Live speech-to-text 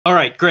All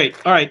right, great.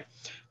 All right.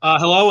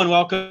 Hello and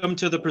welcome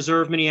to the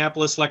Preserve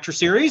Minneapolis lecture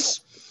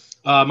series.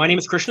 My name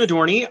is Krishna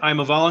Dorney.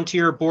 I'm a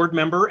volunteer board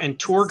member and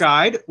tour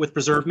guide with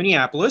Preserve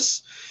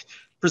Minneapolis.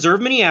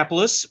 Preserve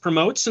Minneapolis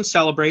promotes and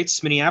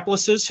celebrates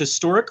Minneapolis's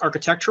historic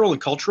architectural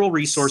and cultural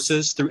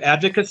resources through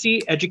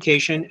advocacy,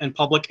 education, and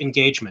public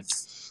engagement.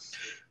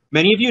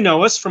 Many of you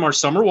know us from our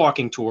summer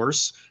walking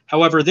tours.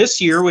 However,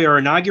 this year we are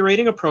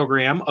inaugurating a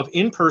program of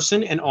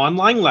in-person and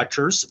online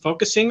lectures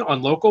focusing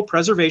on local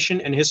preservation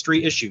and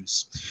history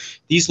issues.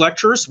 These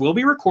lectures will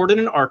be recorded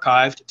and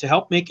archived to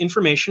help make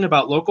information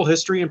about local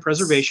history and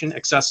preservation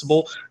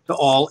accessible to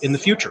all in the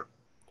future.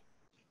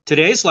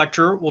 Today's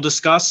lecture will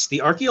discuss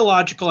the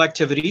archaeological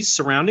activities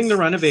surrounding the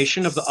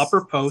renovation of the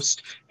upper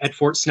post at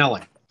Fort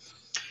Snelling.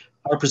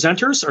 Our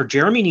presenters are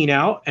Jeremy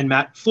Nienow and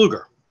Matt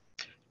Flueger.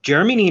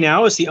 Jeremy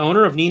Nienow is the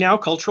owner of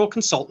Nienow Cultural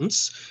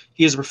Consultants.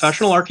 He is a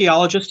professional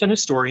archaeologist and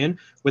historian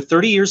with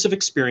 30 years of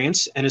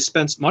experience and has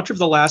spent much of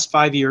the last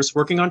 5 years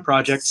working on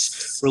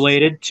projects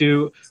related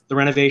to the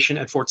renovation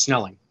at Fort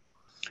Snelling.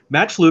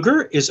 Matt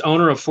Flueger is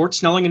owner of Fort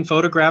Snelling and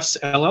Photographs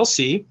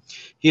LLC.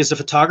 He is a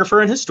photographer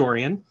and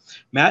historian.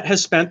 Matt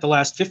has spent the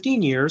last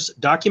 15 years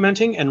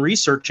documenting and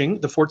researching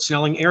the Fort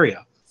Snelling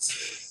area.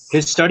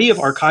 His study of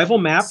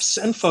archival maps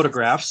and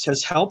photographs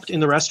has helped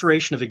in the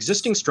restoration of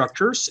existing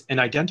structures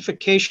and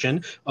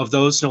identification of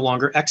those no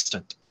longer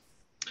extant.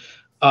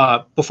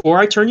 Before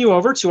I turn you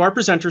over to our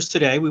presenters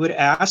today, we would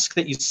ask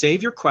that you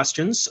save your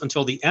questions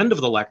until the end of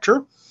the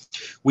lecture.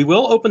 We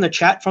will open the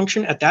chat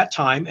function at that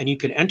time, and you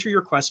can enter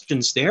your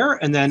questions there,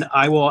 and then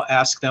I will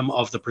ask them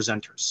of the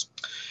presenters.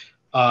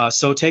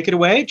 So take it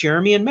away,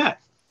 Jeremy and Matt.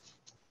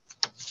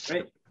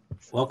 Great.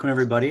 Welcome,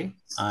 everybody.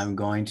 I'm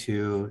going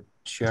to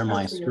share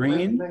my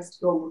screen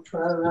so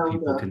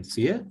people can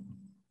see it.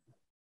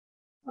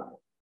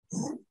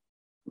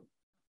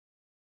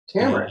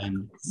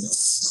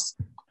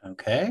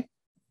 Okay.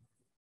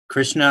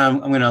 Krishna, I'm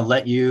going to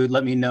let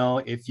me know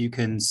if you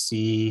can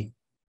see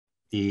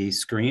the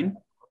screen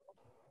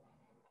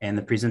and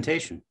the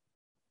presentation.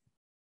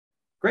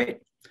 Great.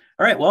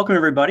 All right. Welcome,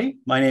 everybody.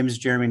 My name is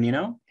Jeremy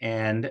Nienow,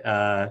 and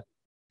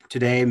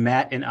today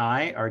Matt and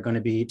I are going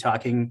to be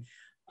talking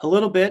a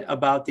little bit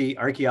about the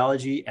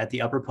archaeology at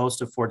the upper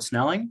post of Fort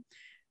Snelling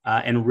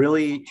and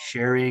really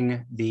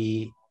sharing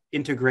the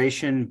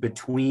integration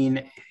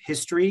between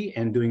history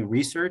and doing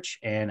research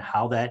and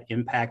how that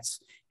impacts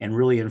and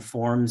really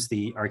informs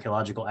the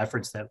archaeological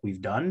efforts that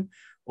we've done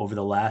over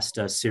the last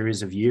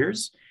series of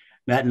years.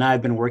 Matt and I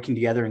have been working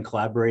together and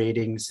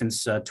collaborating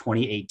since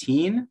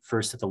 2018,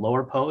 first at the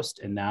lower post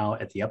and now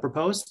at the upper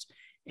post.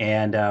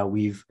 And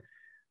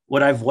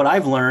what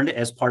I've learned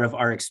as part of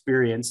our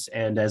experience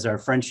and as our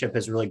friendship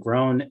has really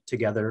grown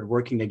together,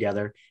 working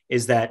together,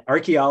 is that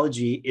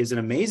archaeology is an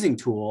amazing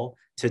tool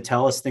to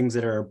tell us things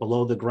that are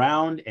below the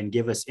ground and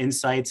give us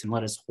insights and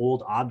let us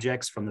hold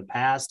objects from the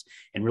past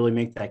and really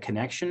make that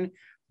connection.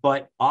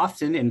 But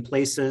often in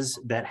places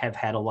that have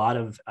had a lot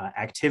of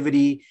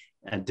activity,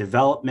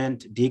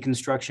 development,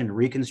 deconstruction,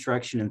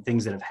 reconstruction, and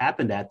things that have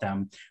happened at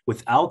them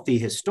without the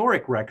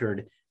historic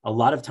record, a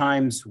lot of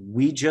times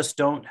we just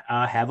don't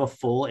have a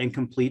full and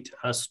complete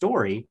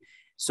story.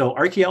 So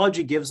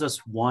archaeology gives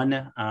us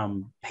one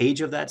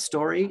page of that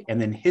story,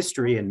 and then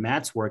history and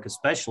Matt's work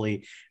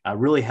especially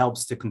really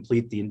helps to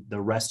complete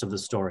the rest of the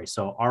story.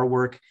 So our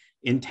work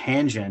in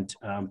tangent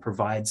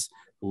provides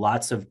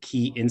lots of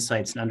key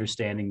insights and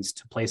understandings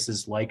to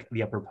places like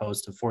the upper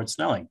post of Fort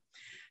Snelling.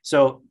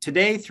 So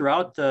today,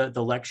 throughout the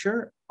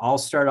lecture, I'll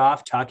start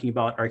off talking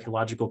about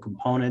archaeological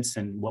components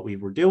and what we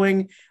were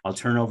doing. I'll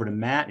turn over to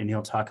Matt and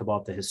he'll talk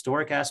about the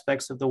historic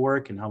aspects of the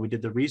work and how we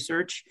did the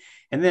research.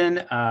 And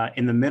then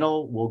in the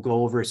middle, we'll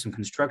go over some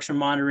construction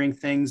monitoring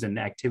things and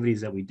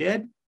activities that we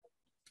did.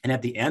 And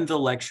at the end of the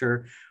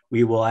lecture,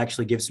 we will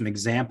actually give some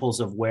examples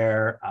of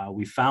where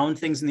we found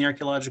things in the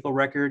archaeological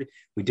record.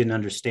 We didn't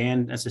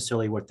understand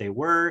necessarily what they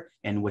were.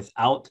 And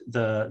without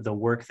the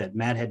work that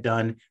Matt had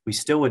done, we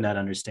still would not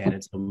understand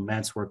it. So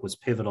Matt's work was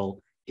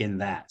pivotal in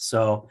that.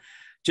 So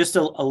just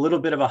a little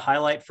bit of a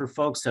highlight for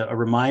folks, a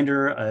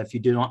reminder, if you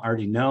didn't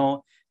already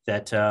know,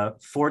 that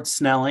Fort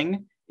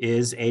Snelling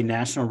is a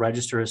National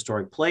Register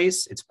Historic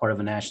Place. It's part of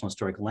a National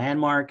Historic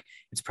Landmark.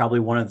 It's probably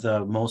one of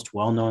the most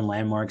well-known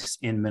landmarks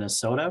in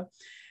Minnesota.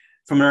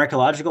 From an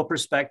archaeological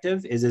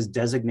perspective, it is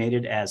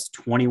designated as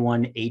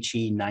 21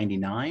 HE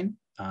 99.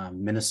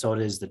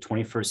 Minnesota is the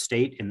 21st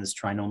state in this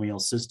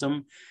trinomial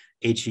system.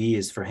 HE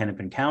is for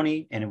Hennepin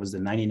County, and it was the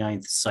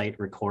 99th site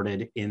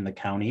recorded in the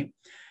county.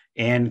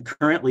 And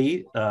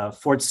currently,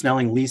 Fort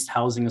Snelling Leased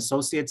Housing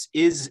Associates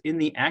is in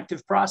the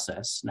active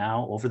process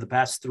now over the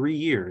past 3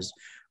 years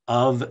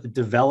of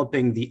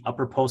developing the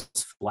Upper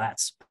Post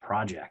Flats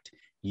project,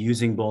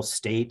 using both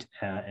state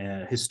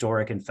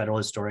historic and federal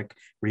historic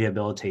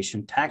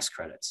rehabilitation tax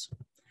credits.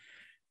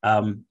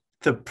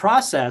 The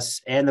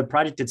process and the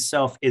project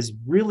itself is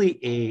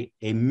really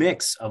a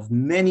mix of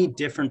many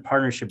different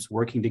partnerships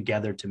working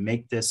together to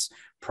make this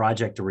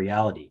project a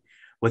reality.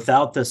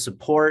 Without the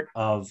support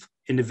of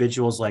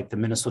individuals like the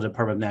Minnesota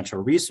Department of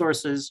Natural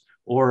Resources,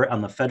 or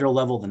on the federal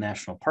level, the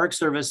National Park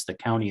Service, the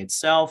county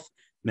itself,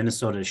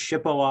 Minnesota's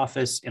SHPO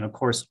office, and of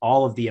course,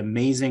 all of the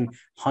amazing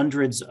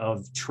hundreds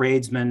of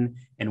tradesmen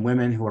and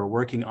women who are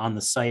working on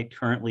the site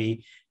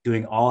currently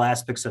doing all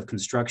aspects of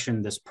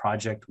construction, this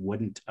project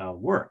wouldn't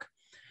work.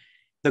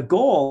 The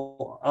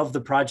goal of the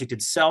project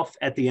itself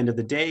at the end of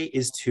the day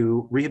is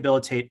to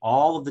rehabilitate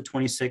all of the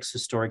 26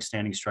 historic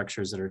standing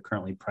structures that are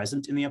currently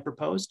present in the Upper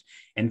Post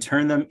and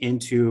turn them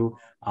into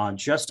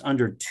just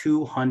under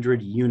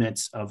 200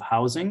 units of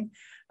housing.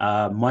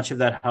 Much of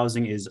that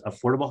housing is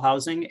affordable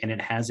housing, and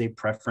it has a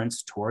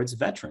preference towards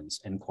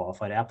veterans and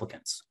qualified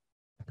applicants.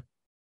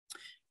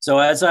 So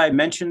as I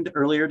mentioned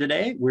earlier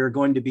today, we're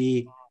going to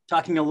be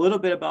talking a little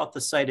bit about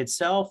the site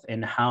itself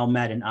and how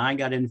Matt and I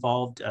got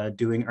involved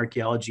doing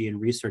archaeology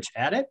and research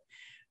at it,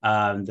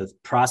 the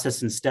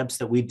process and steps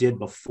that we did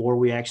before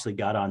we actually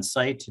got on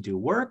site to do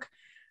work,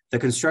 the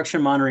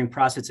construction monitoring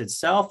process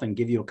itself, and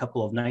give you a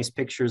couple of nice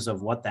pictures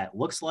of what that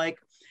looks like.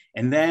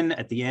 And then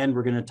at the end,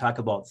 we're going to talk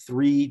about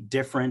 3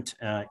 different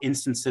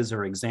instances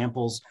or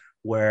examples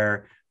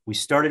where we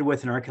started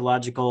with an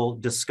archaeological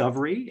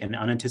discovery, an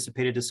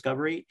unanticipated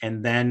discovery,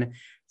 and then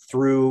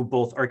through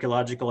both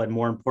archaeological and,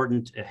 more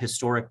important,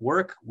 historic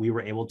work, we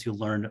were able to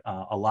learn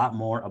a lot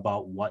more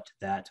about what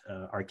that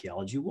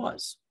archaeology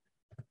was.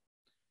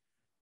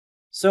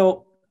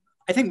 So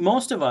I think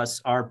most of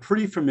us are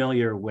pretty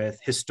familiar with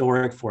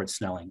historic Fort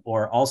Snelling,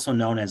 or also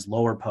known as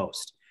Lower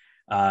Post.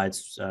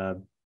 It's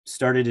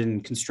started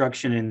in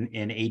construction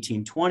in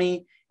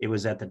 1820. It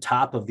was at the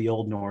top of the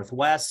Old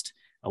Northwest,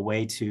 a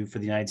way for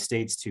the United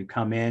States to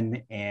come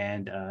in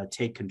and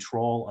take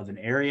control of an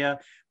area,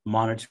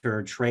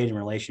 monitor trade and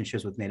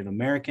relationships with Native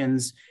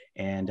Americans,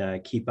 and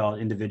keep out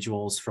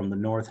individuals from the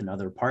North and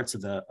other parts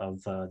of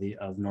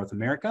North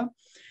America.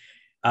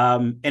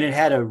 And it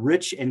had a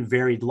rich and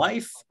varied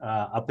life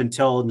up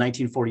until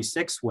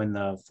 1946, when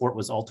the fort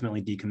was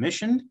ultimately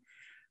decommissioned.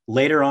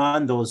 Later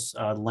on, those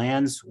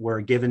lands were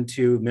given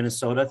to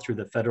Minnesota through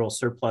the Federal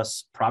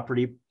Surplus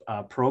Property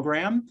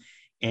Program.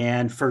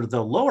 And for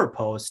the Lower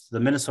Post, the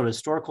Minnesota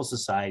Historical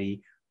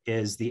Society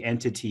is the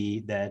entity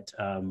that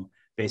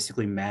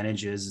basically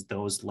manages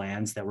those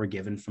lands that were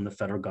given from the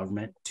federal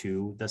government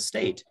to the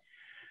state.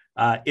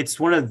 It's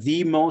one of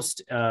the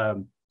most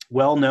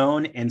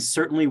well-known and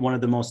certainly one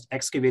of the most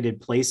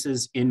excavated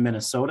places in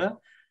Minnesota.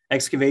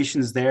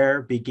 Excavations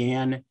there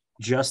began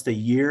just a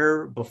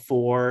year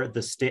before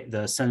the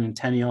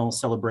centennial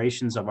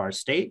celebrations of our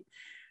state.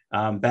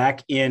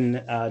 Back in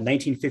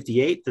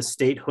 1958, the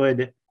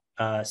Statehood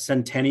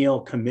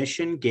Centennial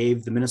Commission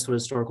gave the Minnesota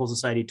Historical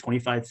Society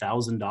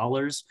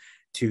 $25,000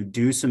 to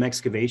do some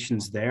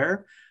excavations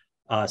there.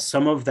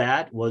 Some of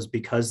that was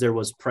because there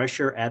was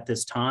pressure at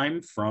this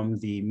time from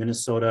the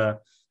Minnesota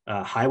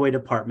Highway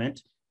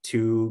Department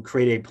to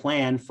create a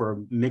plan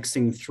for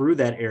mixing through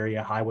that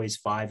area, highways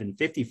 5 and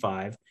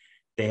 55.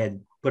 They had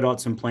put out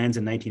some plans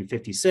in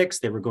 1956.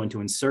 They were going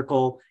to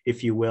encircle,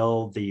 if you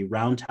will, the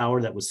round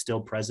tower that was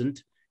still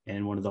present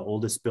and one of the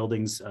oldest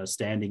buildings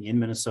standing in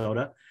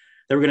Minnesota.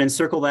 They were going to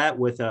encircle that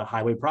with a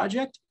highway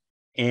project,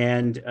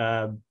 and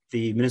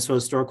the Minnesota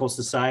Historical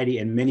Society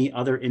and many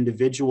other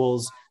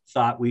individuals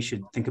thought we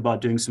should think about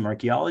doing some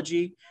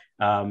archaeology.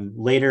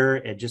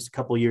 Later, just a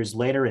couple of years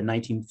later, in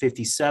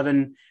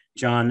 1957,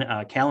 John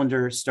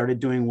Callender started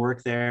doing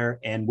work there,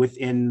 and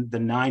within the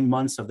 9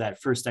 months of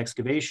that first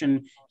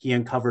excavation, he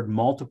uncovered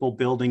multiple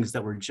buildings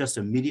that were just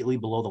immediately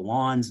below the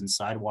lawns and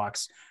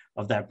sidewalks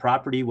of that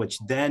property, which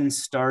then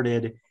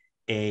started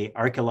an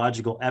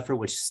archaeological effort,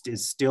 which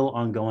is still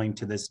ongoing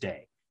to this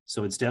day.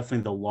 So it's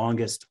definitely the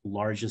longest,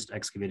 largest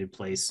excavated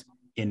place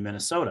in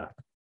Minnesota.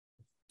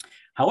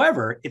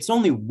 However, it's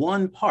only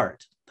one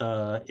part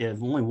of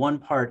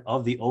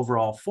the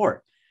overall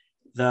fort.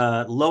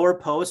 The Lower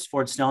Post,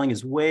 Fort Snelling,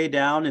 is way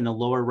down in the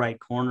lower right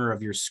corner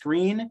of your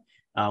screen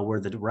where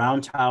the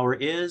round tower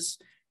is.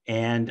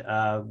 And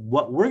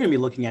what we're going to be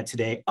looking at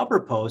today,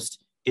 Upper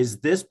Post, is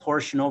this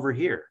portion over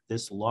here,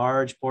 this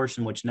large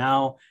portion, which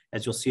now,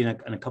 as you'll see in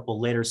a couple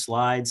later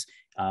slides,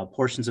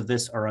 portions of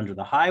this are under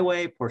the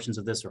highway, portions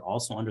of this are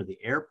also under the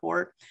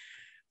airport.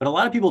 But a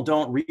lot of people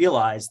don't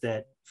realize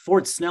that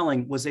Fort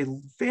Snelling was a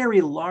very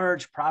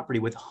large property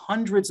with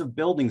hundreds of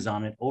buildings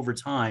on it over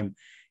time.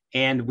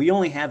 And we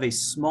only have a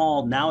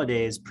small,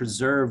 nowadays,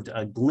 preserved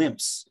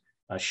glimpse,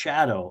 a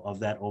shadow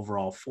of that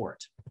overall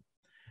fort.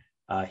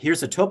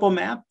 Here's a topo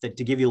map to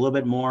give you a little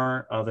bit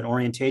more of an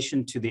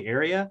orientation to the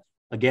area.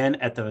 Again,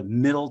 at the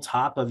middle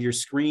top of your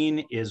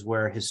screen is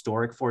where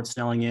historic Fort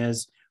Snelling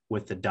is,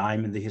 with the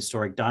diamond, the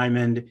historic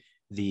diamond,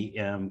 the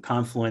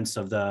confluence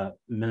of the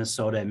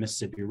Minnesota and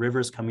Mississippi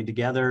rivers coming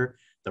together,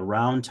 the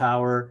round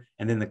tower,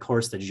 and then, of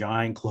course, the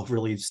giant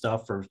cloverleaf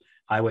stuff for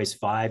highways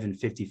 5 and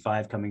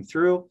 55 coming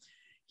through.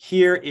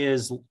 Here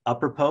is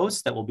Upper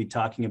Post that we'll be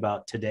talking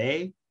about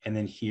today, and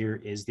then here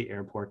is the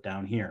airport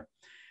down here.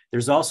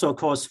 There's also, of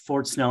course,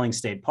 Fort Snelling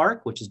State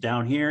Park, which is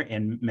down here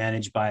and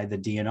managed by the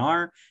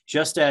DNR,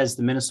 just as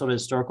the Minnesota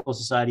Historical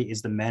Society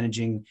is the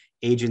managing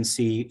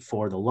agency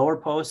for the Lower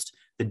Post.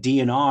 The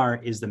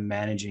DNR is the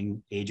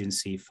managing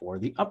agency for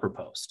the upper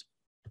post.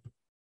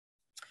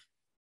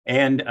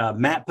 And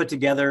Matt put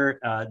together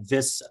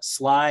this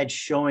slide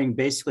showing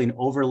basically an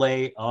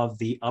overlay of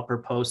the upper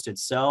post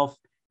itself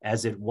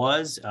as it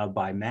was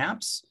by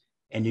maps.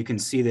 And you can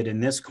see that in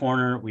this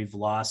corner, we've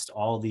lost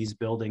all these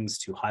buildings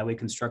to highway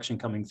construction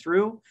coming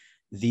through.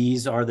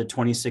 These are the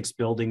 26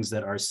 buildings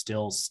that are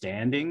still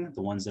standing,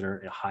 the ones that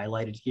are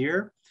highlighted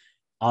here.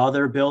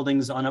 Other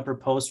buildings on upper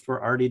post were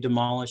already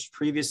demolished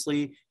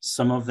previously.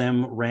 Some of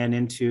them ran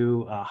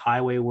into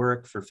highway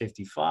work for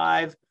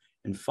 55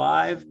 and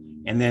 5,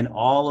 and then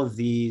all of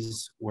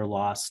these were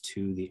lost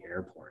to the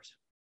airport.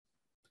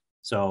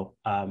 So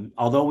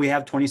although we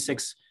have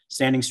 26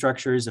 standing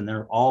structures and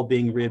they're all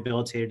being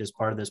rehabilitated as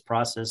part of this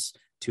process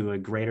to a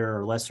greater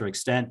or lesser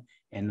extent,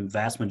 and the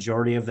vast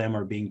majority of them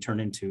are being turned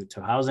into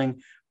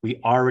housing,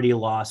 we already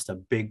lost a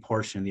big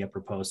portion of the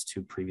upper post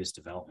to previous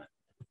development.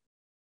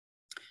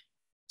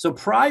 So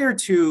prior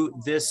to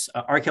this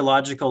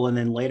archaeological and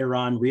then later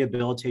on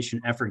rehabilitation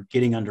effort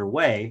getting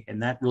underway,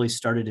 and that really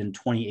started in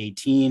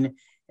 2018,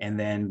 and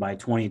then by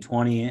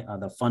 2020,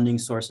 the funding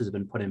sources have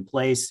been put in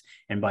place,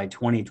 and by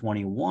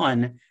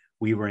 2021,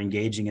 we were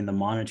engaging in the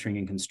monitoring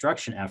and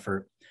construction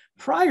effort.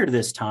 Prior to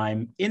this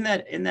time, in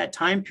that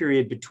time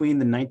period between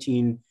the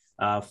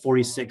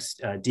 1946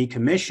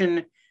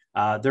 decommission,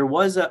 there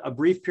was a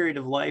brief period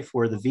of life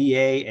where the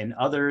VA and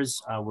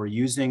others were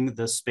using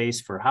the space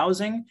for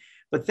housing.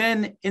 But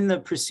then in the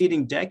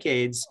preceding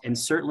decades, and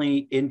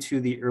certainly into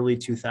the early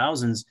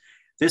 2000s,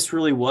 this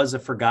really was a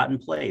forgotten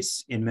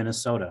place in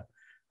Minnesota.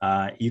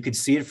 You could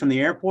see it from the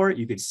airport,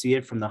 you could see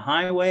it from the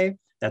highway.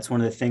 That's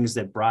one of the things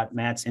that brought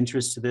Matt's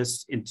interest to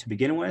this to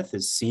begin with,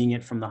 is seeing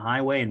it from the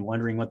highway and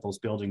wondering what those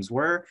buildings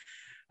were.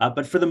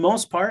 But for the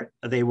most part,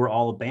 they were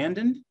all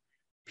abandoned.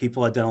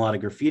 People had done a lot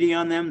of graffiti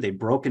on them. They'd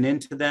broken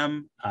into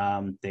them.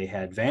 They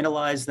had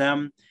vandalized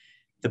them.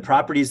 The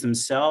properties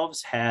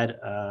themselves had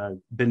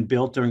been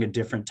built during a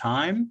different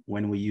time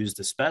when we used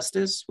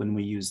asbestos, when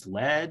we used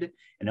lead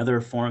and other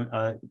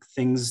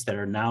things that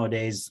are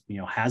nowadays,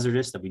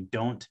 hazardous that we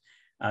don't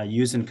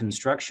use in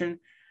construction.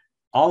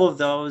 All of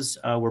those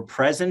were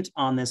present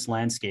on this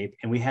landscape,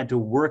 and we had to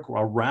work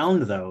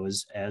around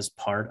those as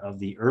part of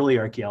the early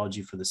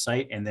archaeology for the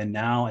site. And then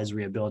now, as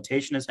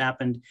rehabilitation has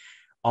happened,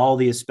 all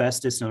the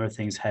asbestos and other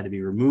things had to be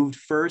removed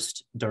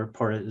first.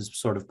 Is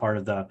sort of part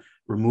of the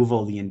removal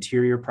of the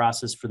interior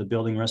process for the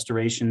building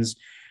restorations,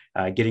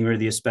 getting rid of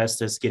the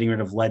asbestos, getting rid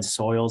of lead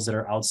soils that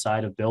are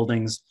outside of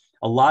buildings.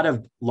 A lot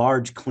of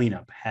large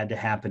cleanup had to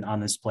happen on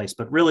this place,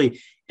 but really,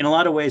 in a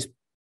lot of ways,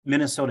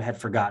 Minnesota had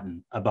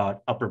forgotten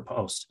about upper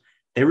post.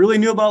 They really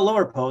knew about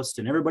lower post,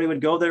 and everybody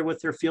would go there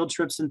with their field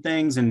trips and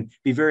things and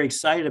be very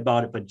excited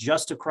about it. But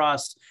just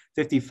across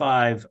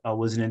 55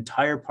 was an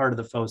entire part of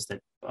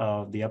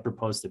the upper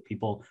post that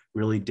people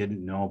really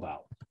didn't know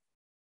about.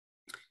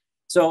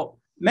 So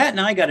Matt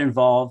and I got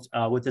involved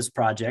with this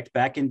project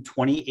back in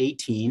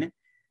 2018.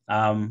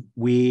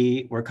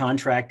 We were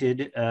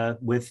contracted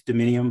with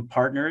Dominium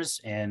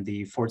partners and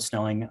the Fort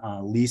Snelling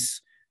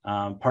lease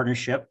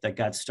partnership that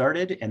got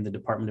started, and the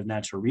Department of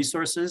Natural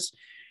Resources.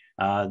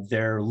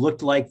 There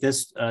looked like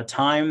this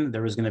time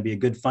there was going to be a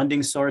good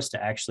funding source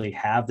to actually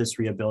have this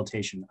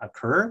rehabilitation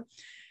occur.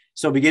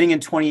 So beginning in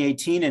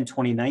 2018 and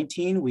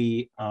 2019,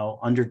 we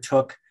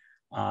undertook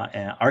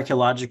an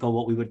archaeological,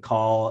 what we would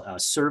call a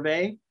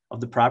survey of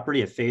the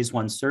property, a phase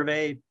 1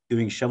 survey,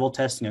 doing shovel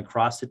testing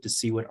across it to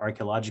see what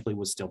archaeologically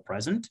was still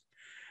present.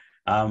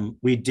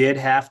 We did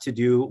have to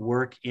do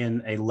work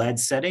in a lead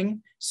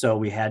setting. So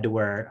we had to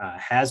wear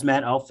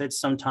hazmat outfits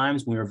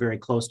sometimes when we were very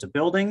close to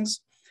buildings.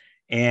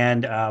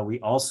 And we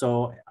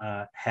also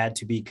had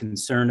to be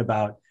concerned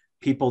about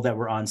people that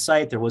were on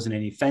site. There wasn't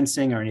any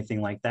fencing or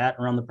anything like that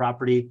around the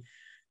property.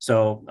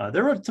 So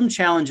there were some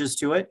challenges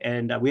to it.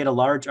 And we had a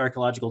large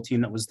archaeological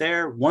team that was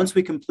there. Once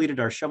we completed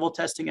our shovel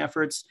testing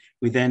efforts,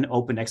 we then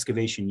opened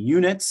excavation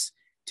units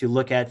to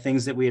look at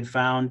things that we had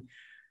found.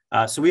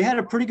 So we had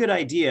a pretty good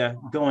idea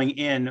going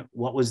in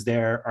what was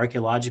there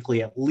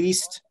archaeologically, at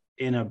least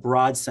in a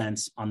broad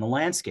sense on the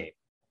landscape.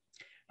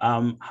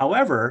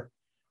 However,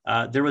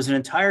 there was an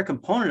entire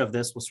component of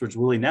this which was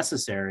really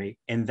necessary,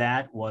 and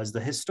that was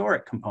the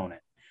historic component.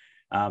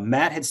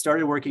 Matt had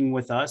started working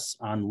with us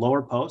on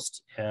lower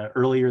post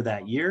earlier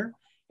that year,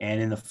 and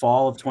in the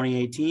fall of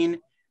 2018,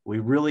 we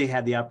really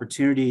had the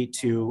opportunity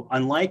to,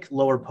 unlike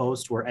lower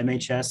post where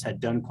MHS had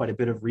done quite a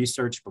bit of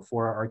research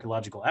before our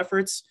archaeological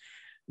efforts,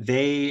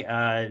 there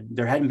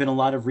hadn't been a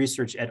lot of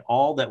research at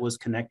all that was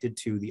connected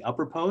to the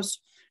upper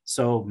post.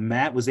 So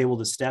Matt was able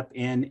to step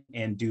in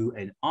and do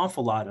an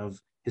awful lot of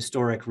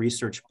historic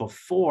research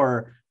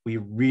before we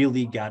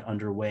really got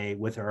underway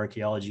with our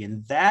archaeology.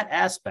 And that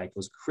aspect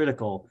was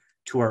critical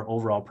to our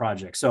overall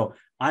project. So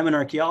I'm an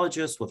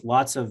archaeologist with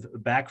lots of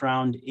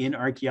background in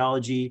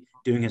archaeology,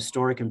 doing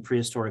historic and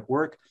prehistoric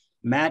work.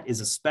 Matt is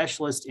a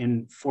specialist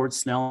in Fort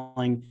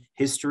Snelling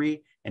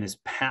history and is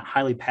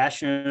highly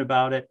passionate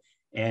about it.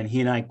 And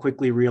he and I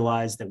quickly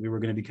realized that we were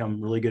going to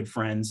become really good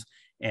friends,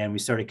 and we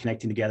started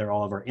connecting together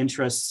all of our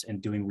interests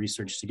and doing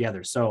research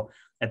together. So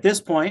at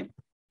this point,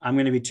 I'm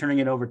going to be turning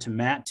it over to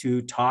Matt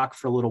to talk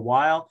for a little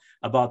while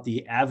about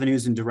the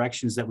avenues and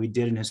directions that we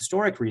did in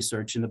historic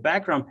research. And the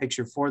background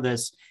picture for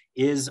this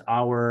is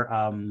our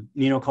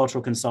Nienow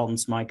Cultural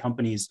Consultants, my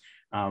company's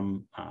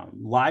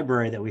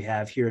library that we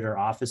have here at our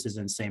offices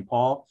in St.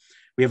 Paul.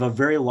 We have a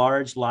very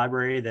large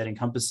library that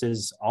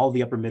encompasses all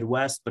the upper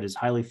Midwest, but is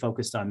highly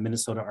focused on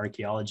Minnesota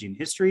archaeology and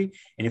history.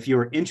 And if you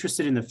are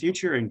interested in the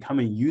future in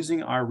coming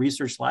using our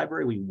research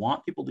library, we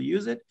want people to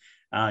use it.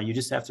 You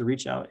just have to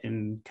reach out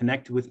and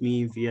connect with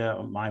me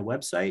via my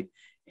website,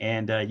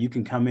 and you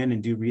can come in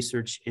and do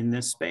research in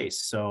this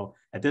space. So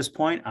at this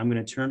point, I'm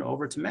going to turn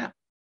over to Matt.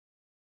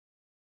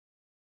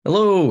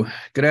 Hello,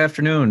 good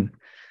afternoon.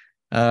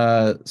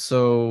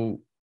 So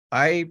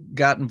I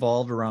got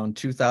involved around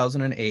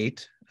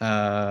 2008,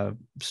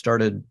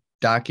 started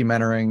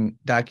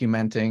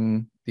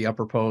documenting the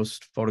upper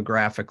post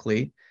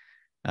photographically.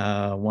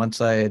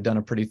 Once I had done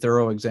a pretty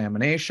thorough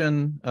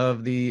examination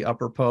of the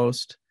upper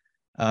post,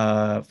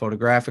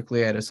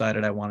 photographically, I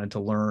decided I wanted to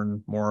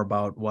learn more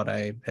about what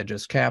I had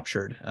just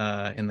captured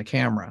in the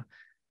camera.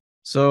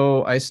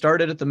 So I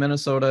started at the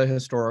Minnesota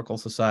Historical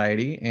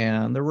Society,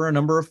 and there were a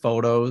number of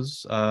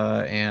photos,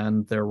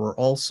 and there were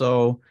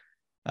also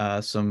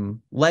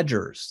some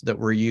ledgers that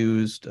were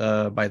used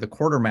by the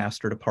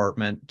quartermaster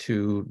department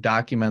to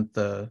document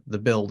the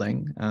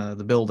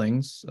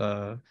buildings,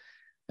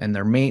 and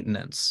their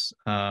maintenance.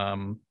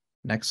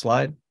 Next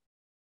slide.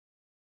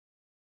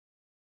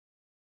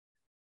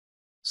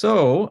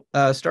 So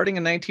starting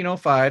in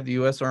 1905, the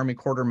U.S. Army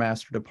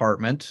Quartermaster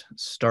Department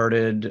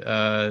started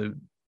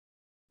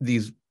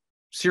these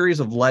series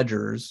of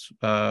ledgers,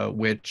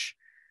 which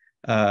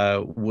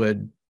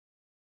would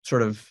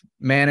sort of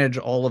manage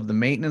all of the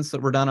maintenance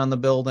that were done on the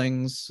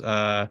buildings,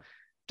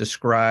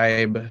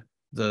 describe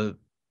the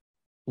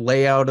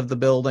layout of the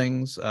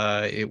buildings.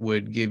 It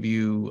would give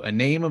you a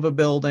name of a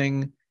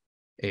building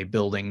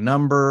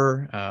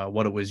number,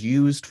 what it was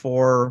used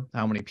for,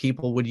 how many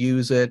people would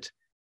use it,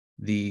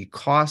 the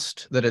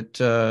cost that it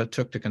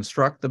took to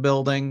construct the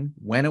building,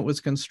 when it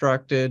was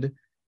constructed,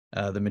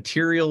 the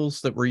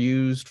materials that were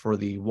used for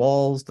the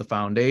walls, the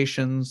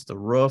foundations, the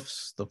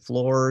roofs, the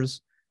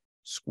floors,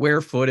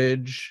 square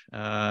footage,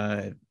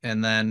 and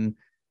then,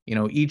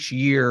 each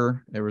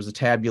year there was a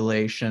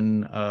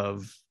tabulation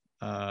of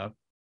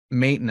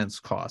maintenance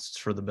costs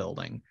for the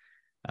building.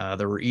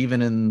 There were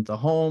even in the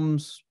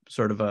homes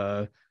sort of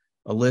a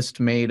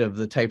list made of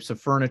the types of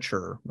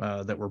furniture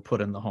that were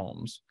put in the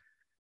homes.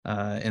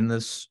 In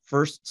this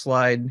first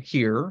slide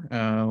here,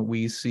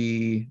 we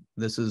see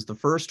this is the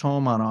first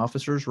home on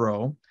Officers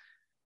Row.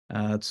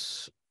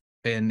 It's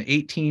an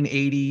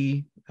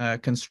 1880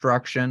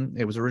 construction.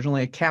 It was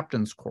originally a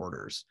captain's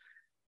quarters.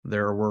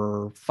 There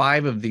were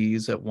 5 of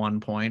these at one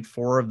point.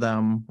 4 of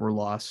them were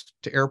lost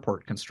to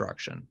airport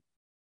construction.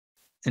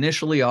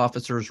 Initially,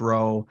 Officers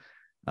Row,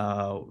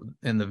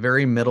 in the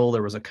very middle,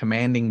 there was a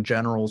commanding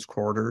general's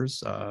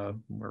quarters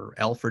where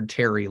Alfred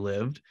Terry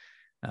lived.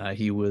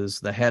 He was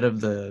the head of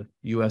the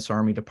U.S.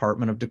 Army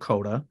Department of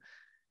Dakota,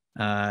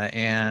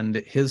 and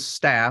his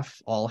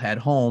staff all had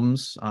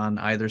homes on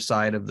either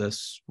side of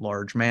this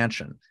large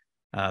mansion.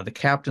 The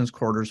captain's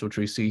quarters, which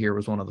we see here,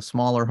 was one of the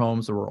smaller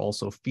homes. There were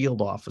also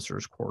field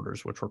officers'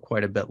 quarters, which were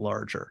quite a bit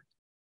larger.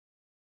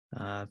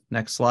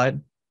 Next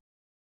slide.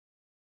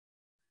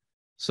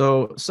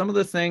 So some of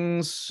the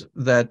things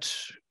that,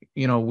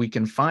 we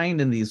can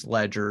find in these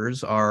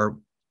ledgers are,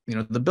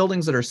 the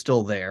buildings that are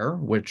still there,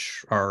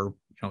 which are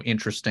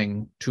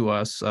interesting to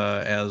us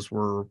as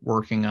we're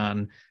working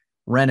on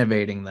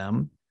renovating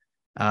them,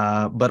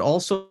 but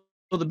also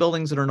the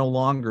buildings that are no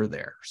longer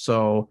there.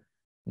 So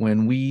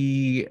when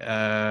we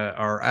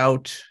are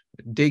out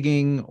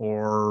digging,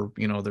 or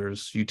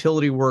there's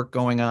utility work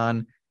going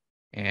on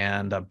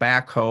and a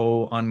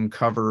backhoe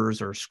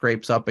uncovers or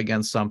scrapes up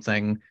against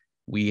something,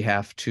 we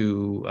have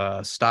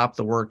to stop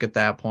the work at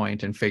that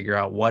point and figure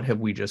out what have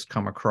we just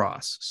come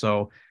across.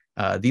 So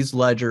these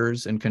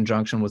ledgers, in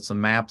conjunction with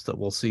some maps that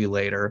we'll see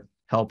later,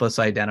 help us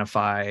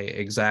identify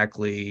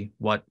exactly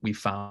what we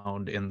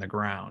found in the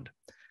ground.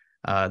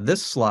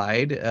 This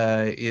slide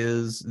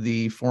is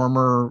the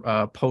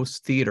former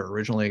Post Theater,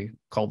 originally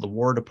called the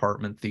War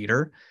Department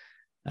Theater.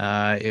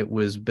 It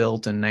was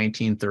built in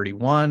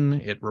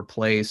 1931. It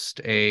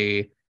replaced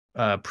a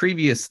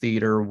previous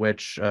theater,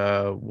 which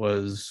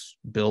was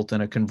built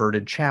in a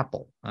converted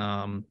chapel. The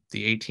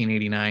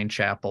 1889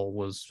 chapel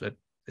was at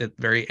the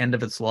very end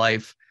of its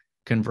life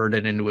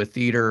converted into a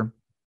theater.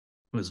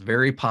 It was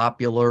very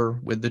popular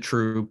with the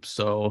troops,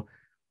 so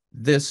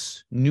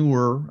this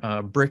newer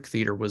brick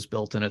theater was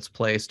built in its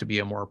place to be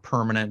a more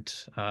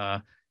permanent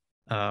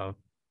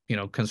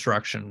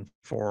construction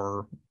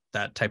for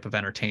that type of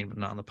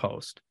entertainment on the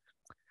post.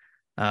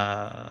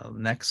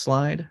 Next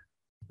slide.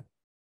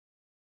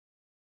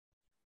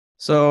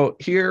 So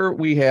here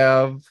we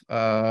have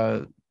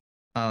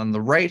on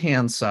the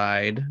right-hand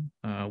side,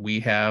 we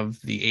have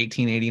the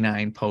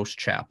 1889 post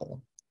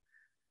chapel.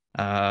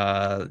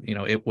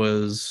 It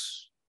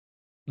was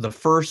the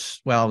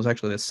first, well, it was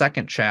actually the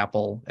second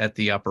chapel at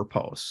the upper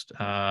post.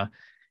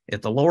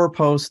 At the lower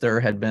post, there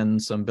had been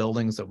some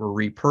buildings that were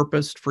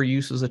repurposed for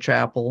use as a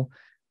chapel,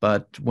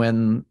 but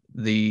when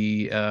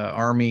the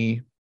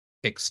Army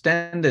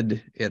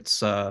extended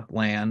its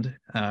land,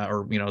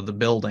 or the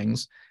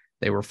buildings,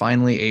 they were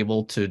finally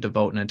able to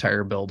devote an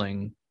entire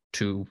building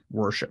to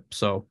worship.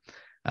 So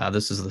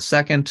this is the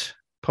second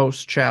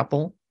post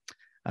chapel.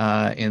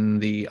 In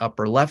the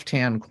upper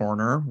left-hand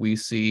corner, we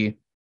see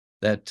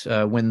that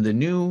when the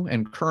new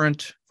and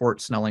current Fort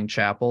Snelling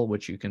Chapel,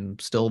 which you can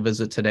still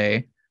visit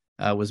today,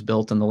 was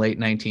built in the late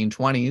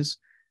 1920s,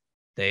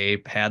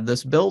 they had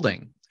this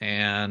building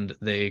and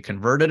they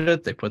converted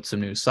it. They put some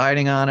new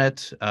siding on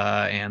it,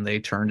 and they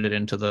turned it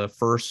into the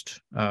first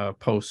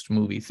post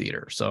movie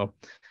theater. So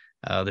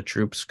the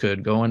troops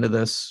could go into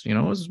this. It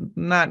was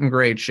not in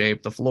great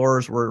shape. The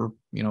floors were,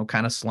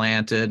 kind of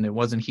slanted, and it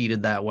wasn't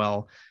heated that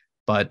well,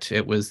 but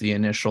it was the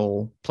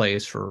initial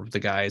place for the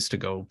guys to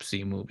go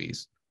see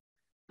movies.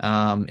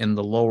 In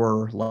the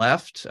lower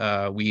left,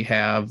 we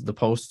have the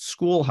post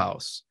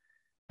schoolhouse.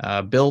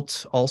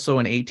 Built also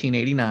in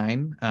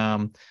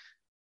 1889.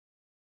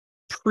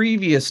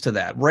 Previous to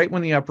that, right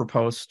when the upper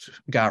post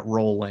got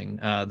rolling,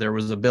 there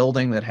was a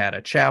building that had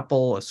a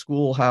chapel, a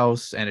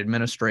schoolhouse, and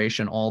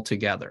administration all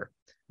together.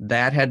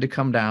 That had to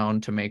come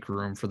down to make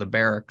room for the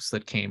barracks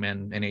that came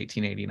in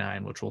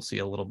 1889, which we'll see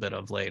a little bit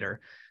of later.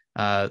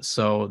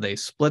 So they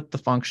split the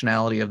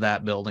functionality of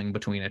that building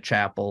between a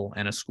chapel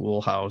and a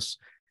schoolhouse,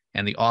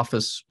 and the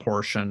office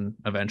portion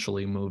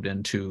eventually moved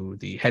into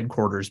the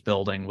headquarters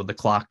building with the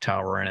clock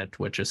tower in it,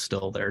 which is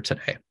still there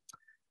today.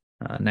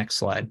 Next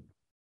slide.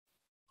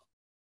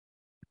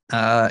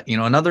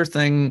 Another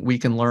thing we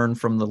can learn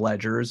from the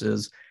ledgers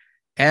is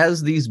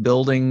as these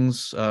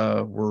buildings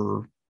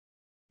were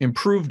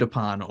improved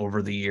upon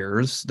over the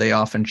years, they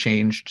often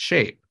changed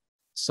shape.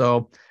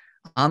 So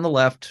on the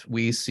left,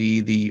 we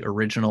see the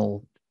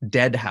original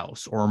dead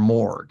house or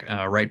morgue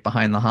right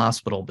behind the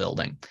hospital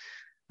building.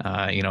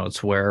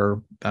 It's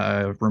where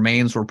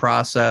remains were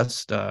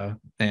processed,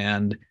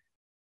 and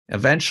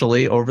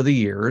eventually over the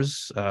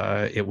years,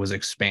 it was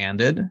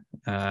expanded.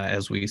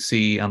 As we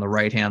see on the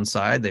right-hand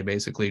side, they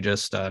basically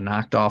just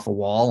knocked off a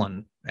wall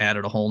and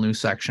added a whole new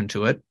section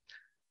to it.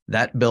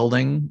 That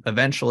building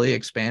eventually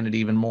expanded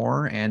even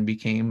more and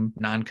became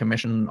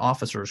non-commissioned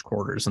officers'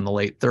 quarters in the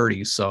late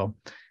 30s. So,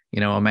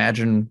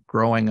 imagine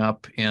growing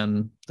up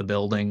in the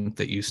building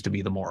that used to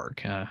be the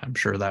morgue. I'm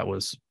sure that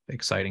was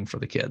exciting for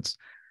the kids.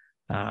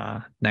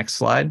 Next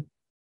slide.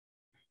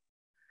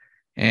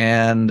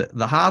 And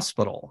the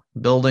hospital,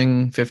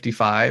 building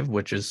 55,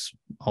 which is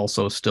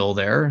also still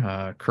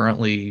there,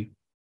 currently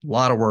a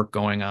lot of work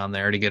going on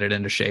there to get it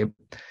into shape,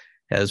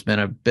 has been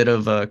a bit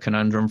of a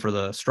conundrum for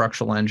the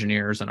structural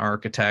engineers and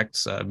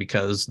architects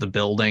because the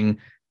building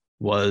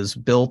was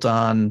built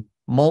on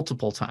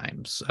multiple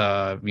times,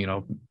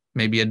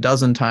 maybe a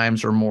dozen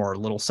times or more.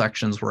 Little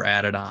sections were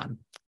added on.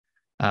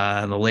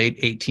 In the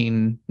late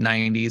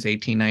 1890s,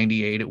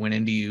 1898, it went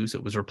into use.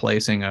 It was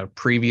replacing a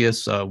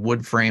previous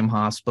wood frame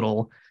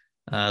hospital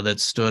that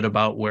stood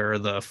about where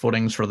the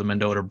footings for the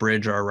Mendota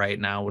Bridge are right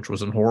now, which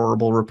was in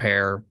horrible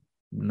repair.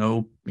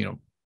 No,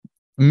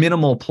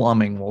 minimal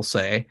plumbing, we'll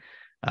say.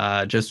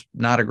 Just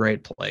not a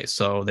great place.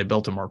 So they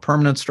built a more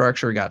permanent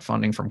structure, got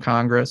funding from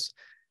Congress.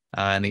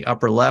 In the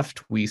upper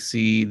left, we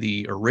see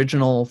the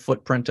original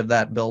footprint of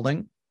that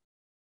building,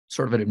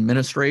 sort of an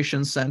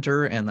administration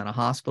center, and then a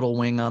hospital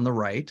wing on the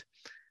right.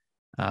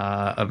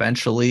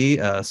 Eventually,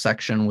 a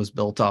section was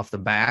built off the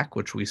back,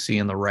 which we see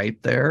in the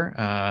right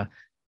there.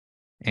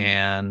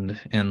 And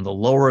in the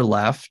lower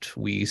left,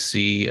 we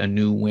see a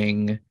new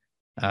wing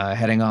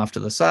heading off to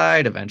the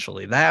side.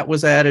 Eventually, that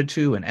was added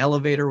to, an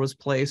elevator was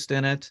placed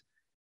in it,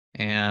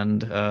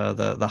 and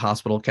the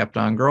hospital kept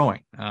on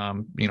growing.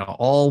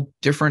 All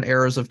different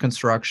eras of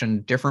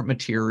construction, different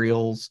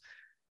materials,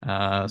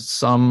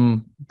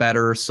 some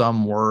better,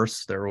 some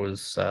worse. There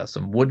was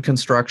some wood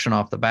construction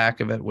off the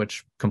back of it,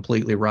 which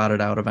completely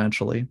rotted out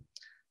eventually.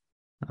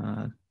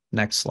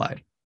 Next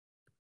slide.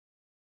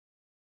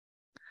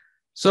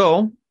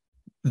 So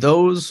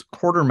those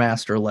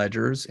quartermaster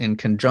ledgers, in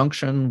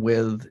conjunction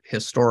with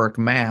historic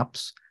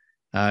maps,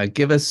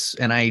 give us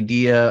an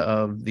idea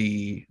of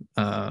the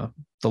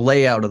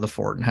layout of the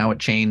fort and how it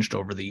changed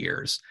over the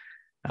years.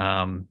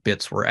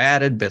 Bits were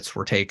added, bits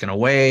were taken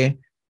away,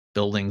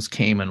 buildings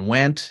came and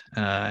went,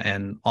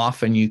 and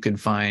often you could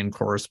find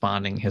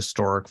corresponding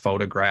historic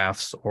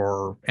photographs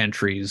or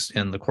entries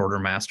in the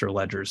quartermaster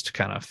ledgers to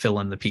kind of fill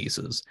in the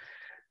pieces.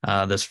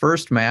 This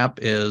first map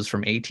is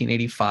from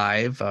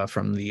 1885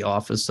 from the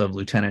office of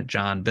Lieutenant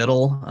John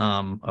Biddle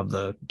of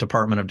the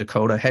Department of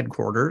Dakota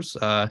headquarters.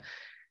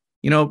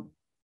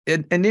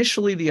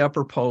 Initially, the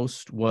upper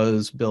post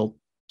was built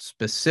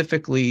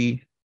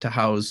specifically to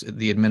house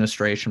the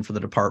administration for the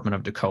Department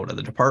of Dakota.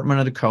 The Department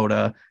of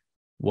Dakota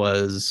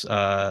was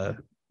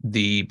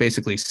the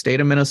basically state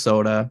of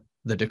Minnesota,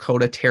 the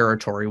Dakota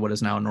Territory, what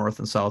is now North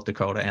and South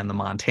Dakota, and the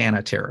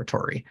Montana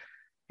Territory.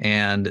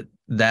 And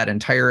that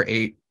entire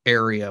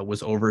area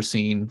was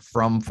overseen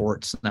from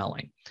Fort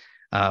Snelling.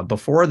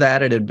 Before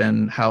that, it had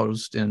been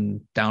housed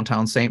in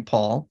downtown St.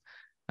 Paul.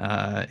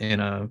 in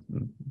a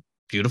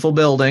beautiful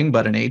building,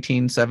 but in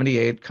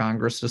 1878,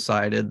 Congress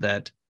decided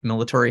that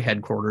military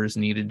headquarters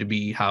needed to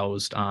be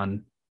housed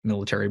on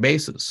military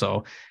bases.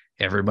 So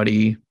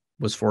everybody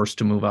was forced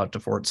to move out to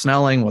Fort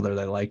Snelling, whether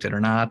they liked it or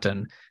not.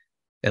 And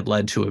it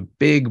led to a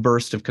big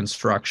burst of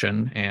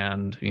construction.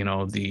 And,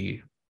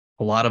 a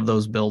lot of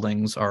those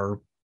buildings are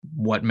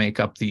what make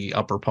up the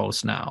upper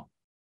post now.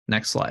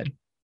 Next slide.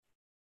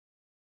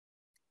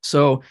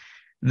 So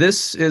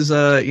this is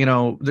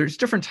there's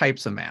different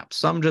types of maps.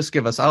 Some just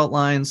give us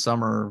outlines.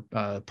 Some are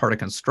part of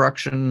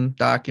construction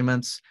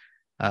documents.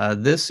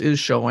 This is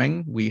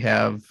showing we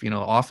have,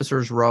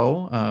 Officers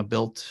Row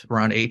built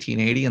around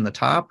 1880 in the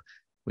top.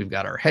 We've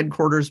got our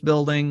headquarters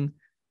building.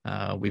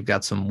 We've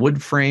got some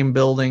wood frame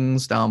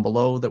buildings down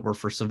below that were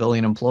for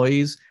civilian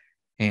employees.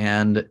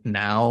 And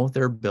now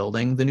they're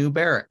building the new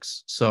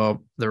barracks.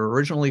 So there were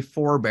originally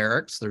 4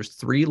 barracks. There's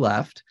 3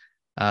 left.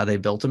 They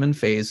built them in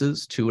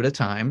phases, 2 at a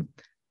time.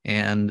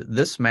 And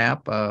this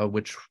map,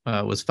 which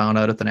was found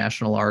out at the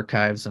National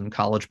Archives in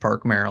College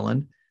Park,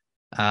 Maryland,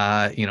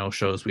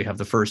 shows we have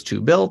the first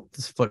 2 built.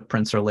 The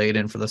footprints are laid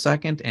in for the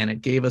second. And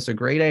it gave us a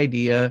great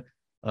idea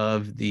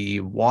of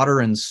the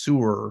water and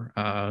sewer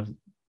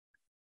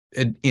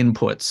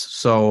inputs.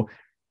 So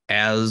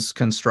as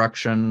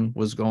construction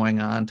was going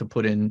on to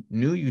put in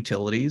new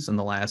utilities in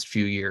the last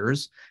few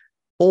years,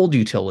 old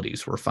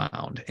utilities were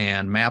found.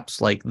 And maps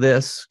like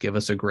this give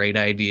us a great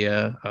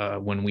idea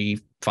when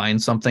we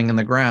find something in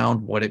the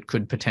ground, what it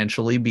could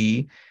potentially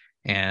be.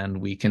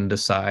 And we can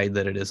decide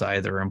that it is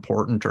either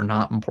important or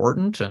not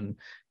important. And,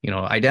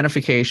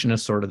 identification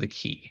is sort of the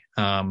key.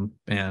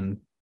 And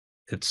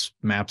it's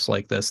maps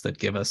like this that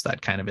give us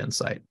that kind of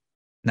insight.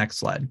 Next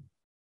slide.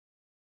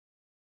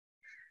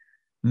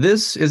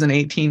 This is an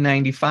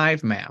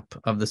 1895 map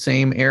of the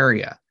same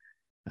area.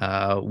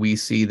 We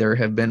see there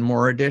have been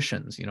more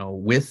additions,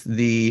 with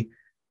the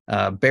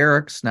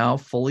barracks now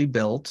fully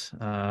built.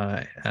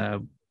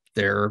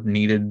 There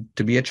needed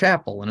to be a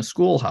chapel and a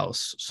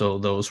schoolhouse. So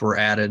those were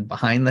added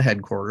behind the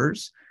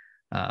headquarters.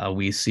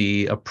 We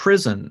see a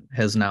prison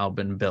has now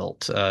been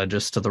built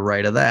just to the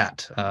right of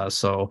that.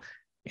 So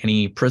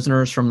any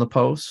prisoners from the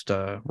post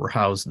were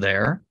housed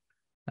there.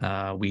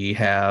 We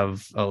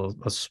have a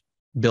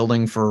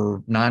building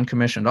for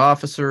non-commissioned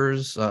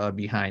officers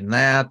behind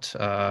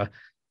that.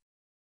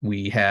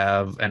 We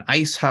have an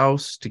ice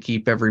house to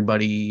keep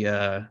everybody,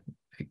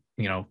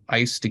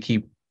 ice to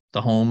keep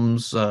the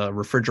home's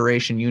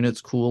refrigeration units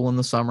cool in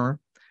the summer.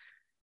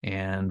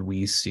 And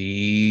we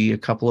see a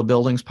couple of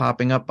buildings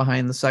popping up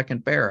behind the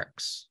second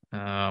barracks.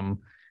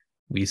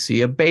 We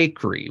see a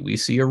bakery. We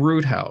see a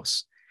root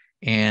house.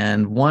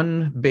 And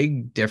one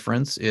big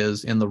difference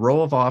is in the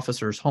row of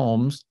officers'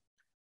 homes.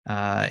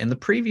 In the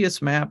previous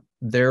map,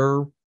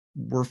 there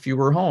were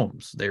fewer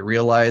homes. They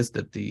realized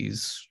that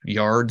these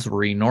yards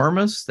were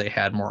enormous. They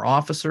had more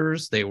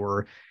officers. They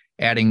were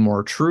adding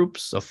more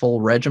troops. A full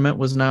regiment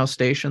was now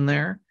stationed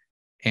there.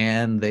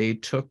 And they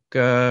took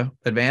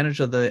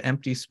advantage of the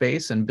empty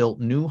space and built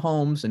new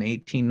homes in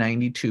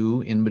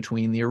 1892 in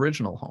between the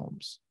original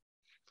homes.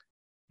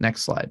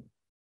 Next slide.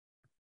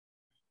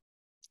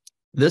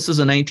 This is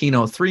a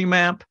 1903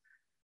 map.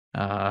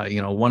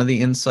 One of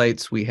the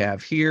insights we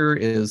have here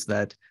is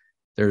that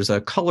there's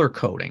a color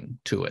coding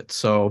to it.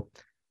 So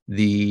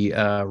the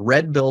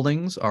red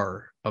buildings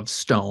are of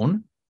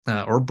stone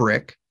or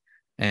brick,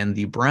 and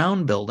the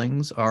brown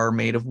buildings are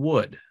made of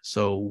wood.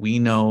 So we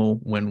know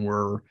when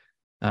we're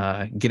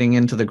getting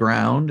into the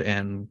ground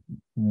and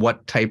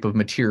what type of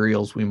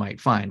materials we might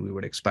find. We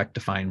would expect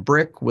to find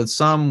brick with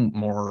some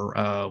more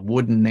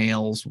wooden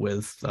nails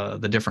with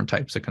the different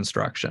types of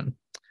construction.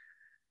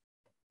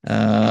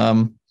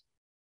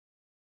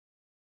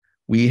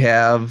 We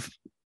have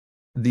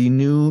the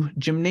new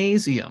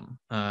gymnasium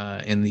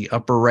in the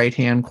upper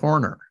right-hand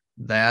corner.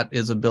 That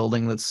is a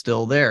building that's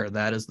still there.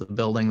 That is the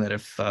building that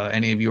if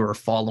any of you are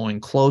following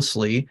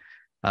closely,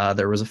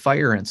 there was a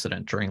fire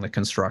incident during the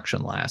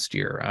construction last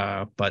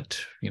year. But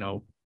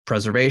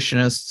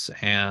preservationists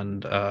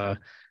and the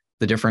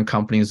different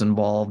companies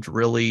involved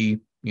really,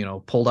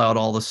 pulled out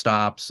all the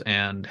stops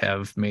and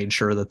have made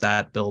sure that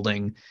that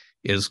building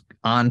is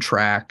on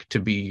track to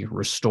be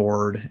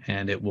restored,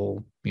 and it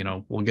will,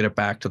 we'll get it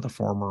back to the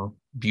former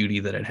beauty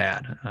that it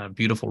had. A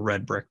beautiful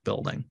red brick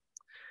building.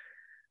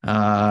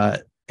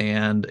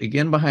 And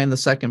again, behind the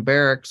second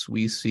barracks,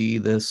 we see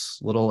this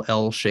little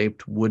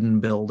L-shaped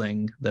wooden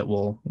building that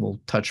we'll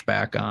touch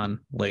back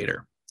on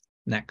later.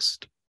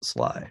 Next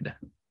slide.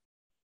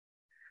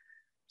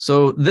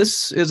 So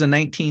this is a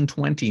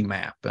 1920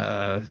 map.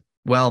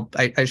 Well,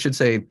 I should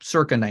say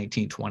circa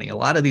 1920. A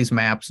lot of these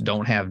maps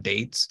don't have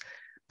dates,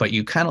 but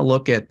you kind of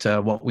look at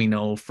what we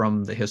know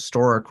from the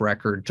historic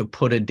record to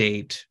put a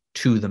date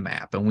to the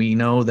map. And we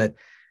know that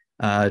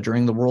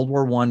during the World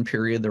War I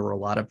period, there were a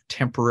lot of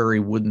temporary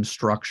wooden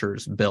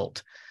structures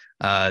built.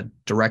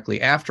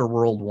 Directly after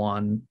World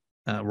War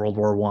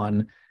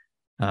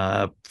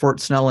I, Fort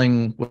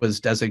Snelling was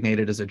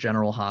designated as a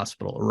general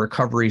hospital, a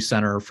recovery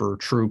center for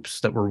troops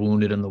that were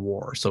wounded in the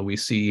war. So we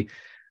see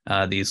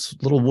these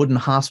little wooden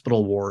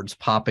hospital wards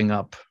popping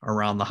up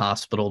around the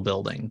hospital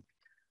building.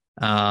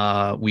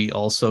 We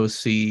also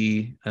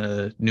see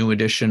a new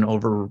addition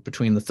over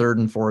between the 3rd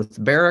and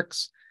 4th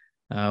barracks.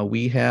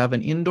 We have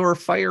an indoor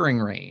firing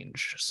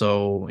range.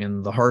 So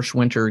in the harsh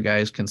winter,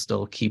 guys can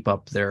still keep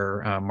up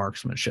their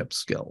marksmanship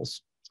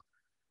skills.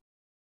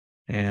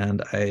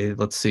 And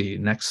let's see,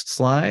 next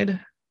slide.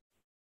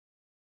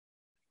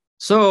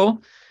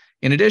 So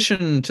in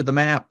addition to the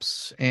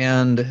maps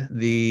and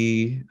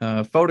the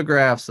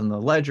photographs and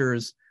the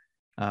ledgers,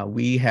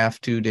 we have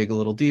to dig a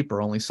little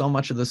deeper. Only so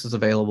much of this is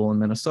available in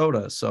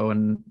Minnesota. So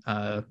in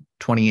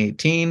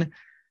 2018,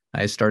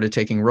 I started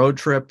taking road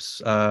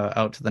trips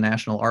out to the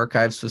National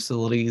Archives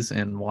facilities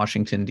in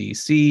Washington,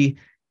 D.C.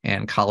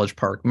 and College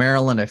Park,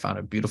 Maryland. I found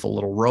a beautiful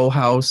little row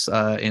house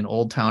in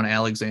Old Town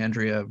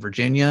Alexandria,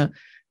 Virginia,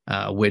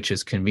 which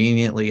is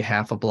conveniently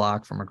half a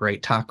block from a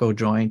great taco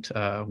joint,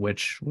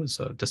 which was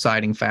a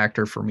deciding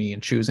factor for me in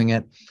choosing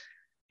it.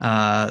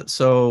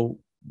 So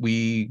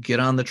we get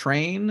on the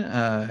train,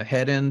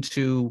 head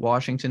into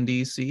Washington,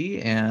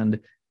 D.C., and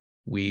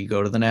we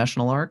go to the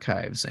National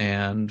Archives.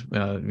 And,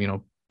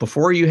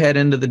 before you head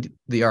into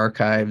the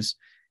archives,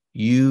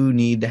 you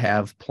need to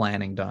have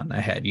planning done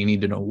ahead. You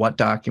need to know what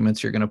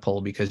documents you're going to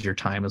pull because your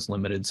time is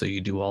limited. So you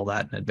do all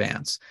that in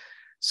advance.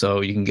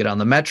 So you can get on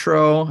the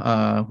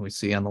metro, we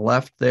see on the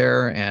left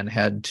there, and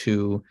head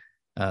to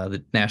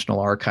the National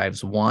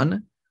Archives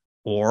 1,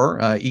 or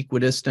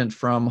equidistant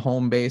from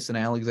home base in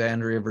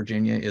Alexandria,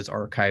 Virginia is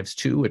Archives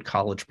 2 at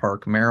College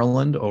Park,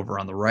 Maryland, over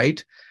on the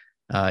right.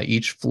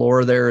 Each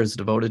floor there is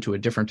devoted to a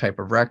different type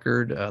of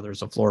record.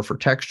 There's a floor for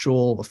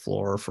textual, a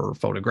floor for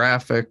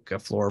photographic, a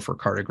floor for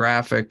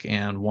cartographic,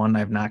 and one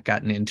I've not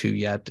gotten into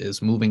yet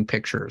is moving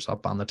pictures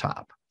up on the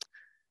top.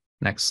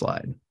 Next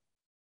slide.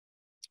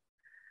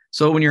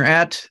 So when you're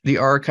at the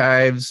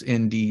archives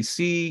in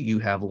DC, you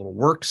have a little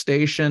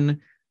workstation.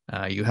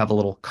 You have a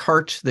little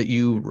cart that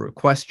you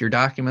request your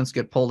documents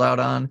get pulled out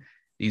on.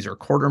 These are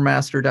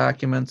quartermaster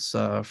documents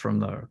from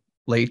the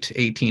late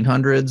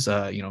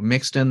 1800s.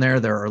 Mixed in there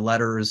are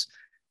letters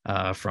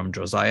from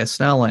Josiah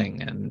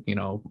Snelling and,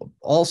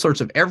 all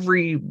sorts of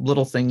every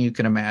little thing you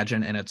can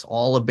imagine. And it's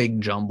all a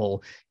big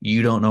jumble.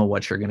 You don't know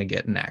what you're going to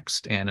get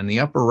next. And in the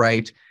upper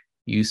right,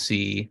 you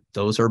see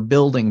those are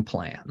building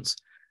plans.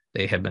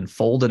 They have been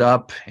folded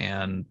up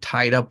and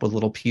tied up with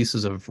little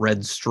pieces of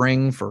red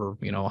string for,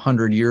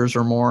 100 years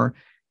or more.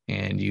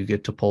 And you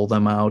get to pull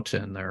them out,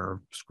 and there's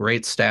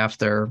great staff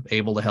there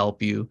able to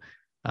help you.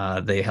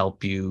 They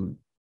help you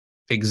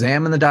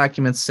examine the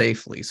documents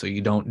safely so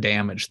you don't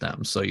damage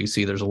them. So you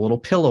see there's a little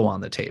pillow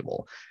on the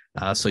table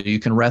so you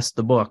can rest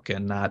the book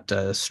and not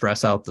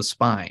stress out the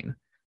spine.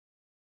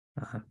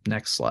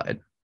 Next slide.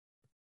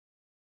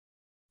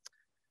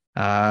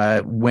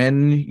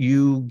 When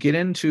you get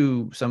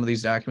into some of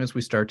these documents,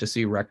 we start to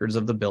see records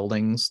of the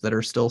buildings that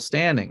are still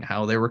standing,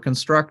 how they were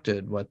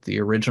constructed, what the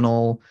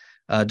original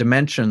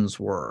dimensions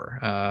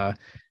were.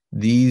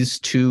 These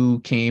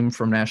two came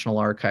from National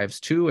Archives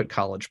 2 at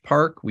College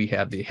Park. We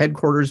have the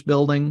headquarters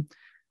building,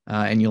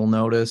 and you'll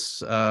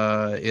notice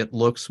it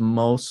looks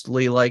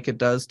mostly like it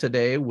does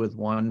today, with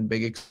one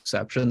big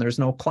exception. There's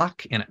no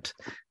clock in it.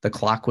 The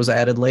clock was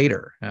added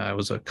later. It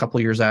was a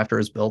couple years after it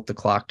was built. The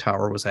clock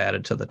tower was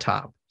added to the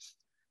top.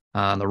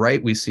 On the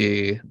right, we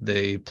see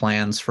the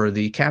plans for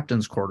the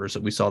captain's quarters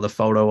that we saw the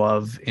photo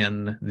of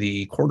in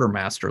the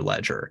quartermaster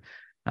ledger.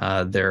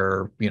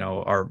 There,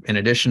 are, in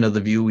addition to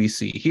the view we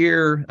see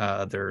here,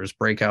 there's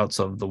breakouts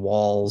of the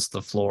walls,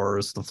 the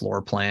floors, the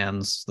floor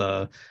plans,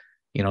 the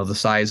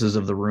sizes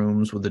of the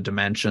rooms with the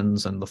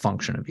dimensions and the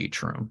function of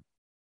each room.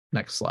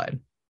 Next slide.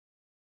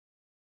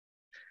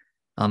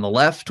 On the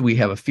left, we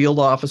have a field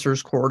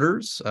officer's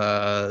quarters. There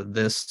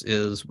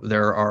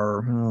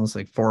are it's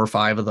like 4 or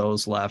 5 of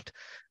those left.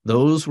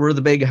 Those were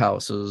the big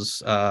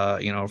houses,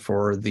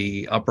 for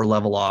the upper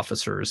level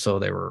officers. So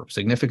they were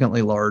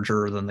significantly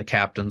larger than the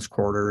captain's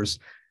quarters.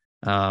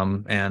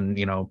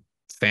 And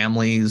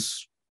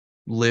families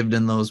lived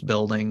in those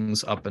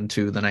buildings up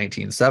into the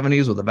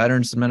 1970s with the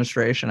Veterans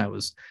Administration. I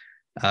was,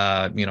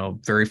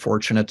 very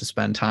fortunate to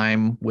spend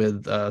time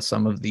with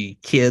some of the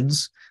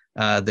kids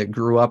that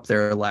grew up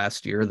there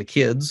last year. The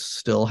kids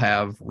still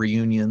have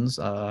reunions,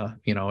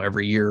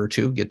 every year or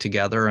two, get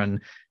together and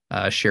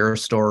share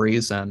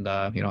stories. And,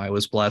 I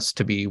was blessed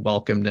to be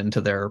welcomed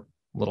into their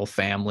little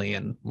family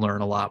and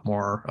learn a lot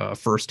more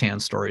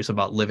firsthand stories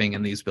about living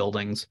in these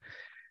buildings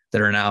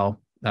that are now,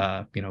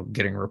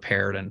 getting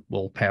repaired, and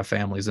we'll have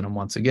families in them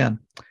once again.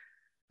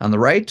 On the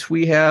right,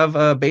 we have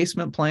a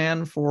basement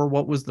plan for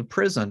what was the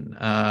prison.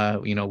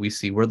 We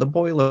see where the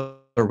boiler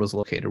was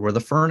located, where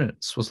the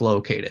furnace was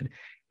located.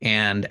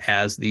 And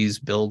as these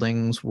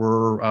buildings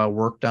were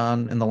worked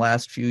on in the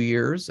last few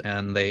years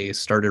and they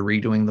started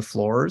redoing the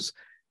floors,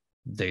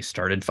 they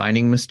started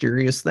finding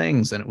mysterious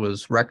things. And it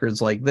was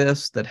records like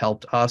this that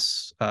helped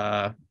us,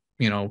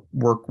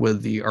 work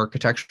with the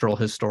architectural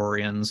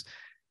historians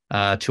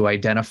to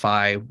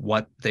identify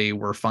what they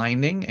were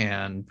finding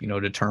and,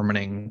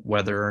 determining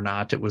whether or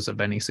not it was of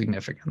any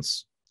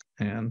significance.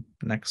 And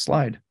next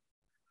slide.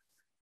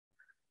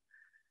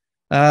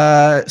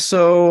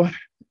 So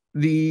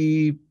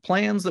the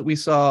plans that we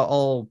saw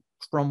all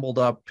crumbled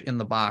up in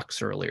the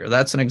box earlier,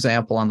 that's an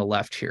example on the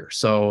left here.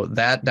 So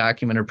that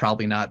document had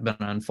probably not been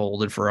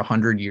unfolded for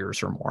 100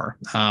 years or more.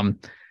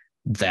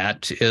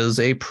 That is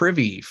a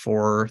privy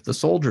for the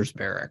soldiers'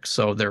 barracks.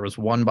 So there was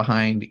one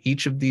behind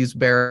each of these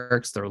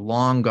barracks. They're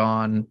long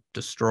gone,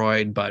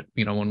 destroyed. But,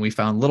 when we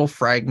found little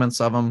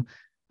fragments of them,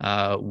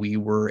 we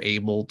were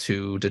able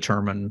to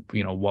determine,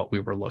 what we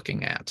were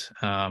looking at,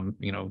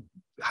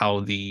 how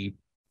the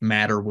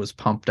matter was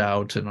pumped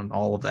out, and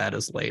all of that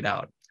is laid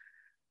out.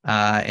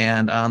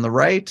 And on the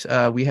right,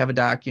 we have a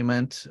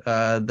document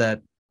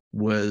that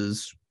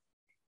was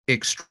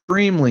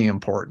extremely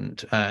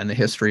important in the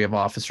history of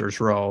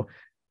Officers Row.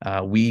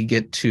 We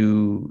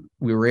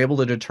were able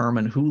to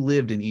determine who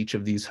lived in each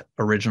of these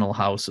original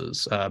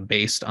houses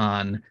based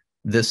on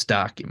this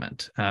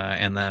document.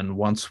 And then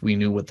once we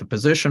knew what the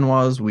position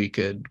was, we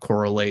could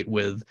correlate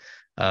with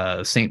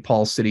St.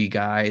 Paul City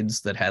guides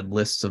that had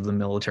lists of the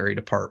military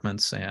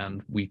departments,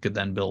 and we could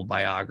then build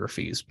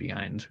biographies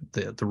behind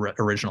the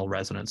original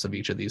residents of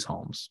each of these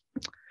homes.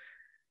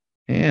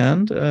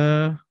 And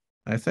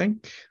I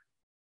think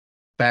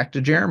back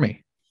to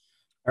Jeremy.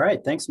 All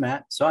right, thanks,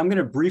 Matt. So I'm going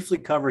to briefly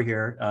cover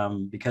here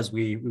because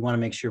we want to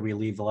make sure we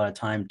leave a lot of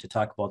time to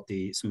talk about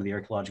some of the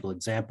archaeological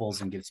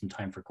examples and give some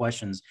time for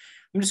questions.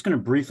 I'm just going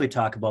to briefly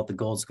talk about the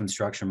goals of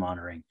construction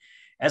monitoring.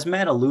 As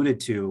Matt alluded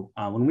to,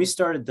 when we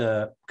started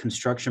the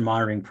construction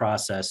monitoring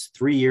process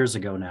 3 years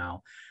ago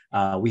now,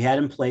 we had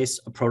in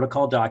place a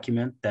protocol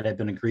document that had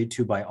been agreed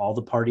to by all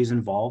the parties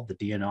involved, the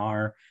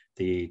DNR,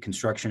 the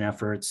construction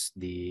efforts,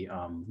 the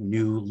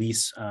new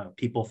lease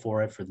people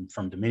for it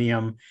from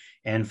Dominium,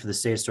 and for the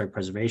State Historic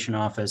Preservation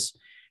Office,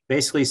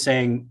 basically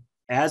saying,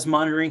 as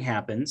monitoring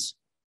happens,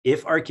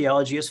 if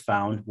archaeology is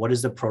found, what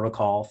is the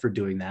protocol for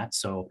doing that?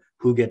 So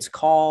who gets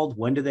called?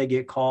 When do they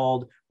get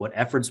called? What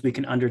efforts we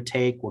can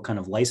undertake? What kind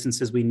of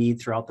licenses we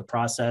need throughout the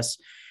process?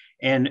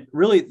 And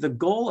really, the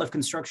goal of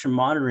construction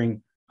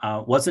monitoring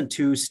wasn't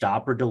to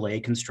stop or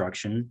delay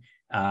construction.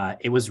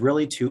 It was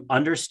really to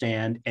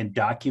understand and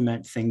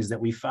document things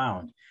that we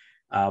found.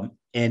 And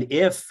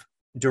if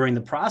during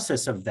the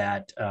process of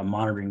that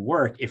monitoring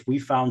work, if we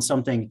found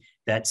something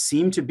that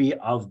seemed to be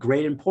of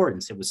great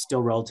importance, it was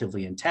still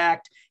relatively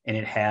intact, and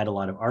it had a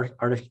lot of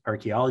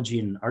archaeology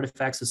and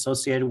artifacts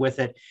associated with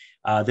it,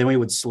 then we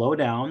would slow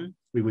down.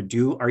 We would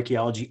do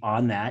archaeology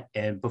on that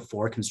and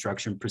before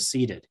construction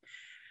proceeded.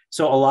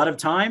 So a lot of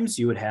times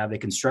you would have a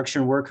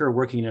construction worker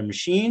working in a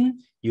machine.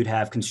 You'd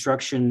have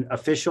construction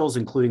officials,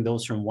 including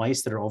those from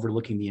Weiss, that are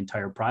overlooking the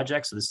entire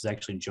project. So this is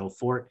actually Joe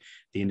Fort,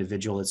 the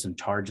individual that's in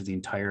charge of the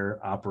entire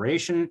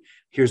operation.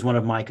 Here's one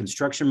of my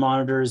construction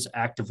monitors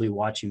actively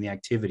watching the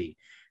activity.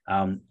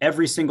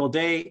 Every single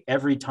day,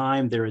 every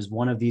time there is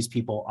one of these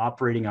people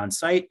operating on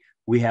site,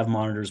 we have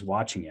monitors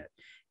watching it.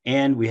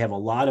 And we have a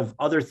lot of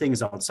other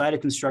things outside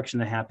of construction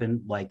that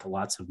happen, like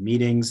lots of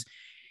meetings.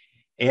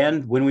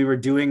 And when we were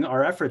doing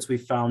our efforts, we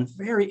found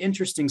very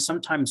interesting,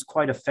 sometimes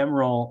quite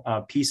ephemeral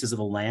pieces of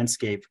the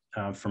landscape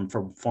from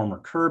former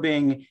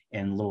curbing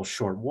and little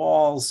short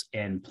walls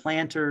and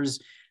planters,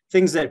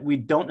 things that we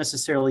don't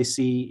necessarily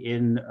see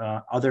in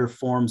other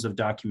forms of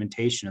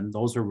documentation. And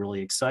those are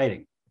really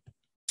exciting.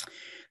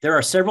 There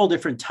are several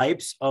different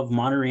types of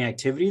monitoring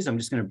activities. I'm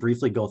just going to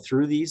briefly go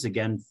through these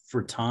again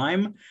for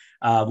time.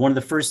 One of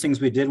the first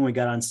things we did when we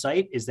got on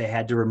site is they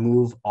had to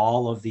remove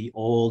all of the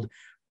old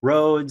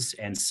roads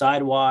and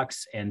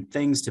sidewalks and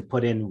things to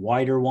put in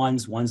wider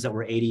ones that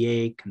were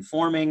ADA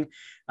conforming,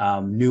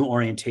 new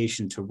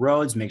orientation to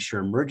roads, make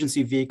sure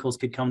emergency vehicles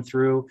could come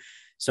through.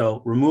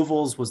 So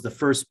removals was the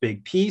first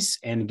big piece.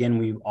 And again,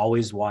 we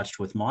always watched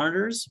with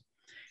monitors.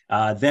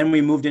 Then we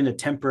moved into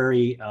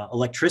temporary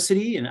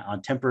electricity and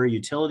temporary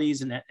utilities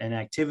and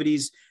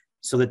activities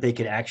so that they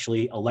could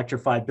actually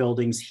electrify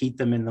buildings, heat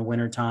them in the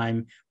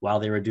wintertime while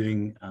they were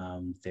doing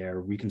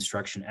their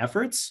reconstruction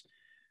efforts.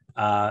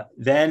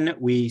 Then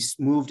we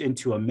moved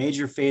into a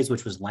major phase,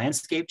 which was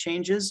landscape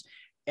changes.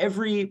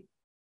 Every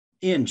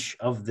inch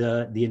of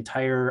the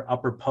entire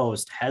upper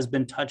post has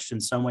been touched in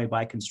some way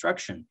by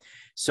construction.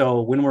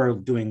 So when we're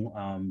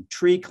doing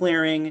tree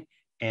clearing,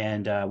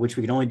 and which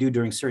we can only do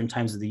during certain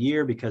times of the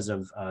year because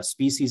of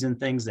species and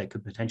things that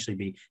could potentially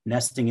be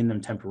nesting in them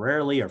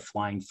temporarily or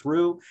flying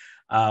through.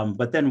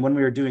 But then when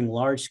we were doing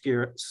large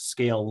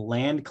scale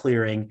land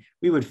clearing,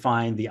 we would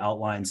find the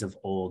outlines of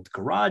old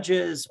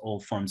garages,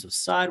 old forms of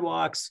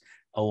sidewalks,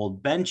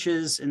 old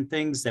benches and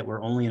things that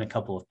were only in a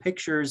couple of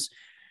pictures.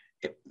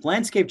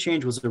 Landscape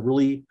change was a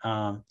really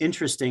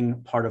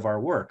interesting part of our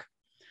work.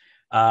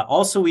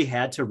 Also, we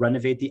had to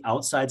renovate the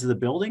outsides of the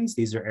buildings.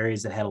 These are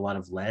areas that had a lot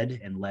of lead,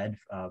 and lead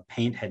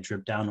paint had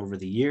dripped down over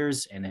the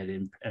years and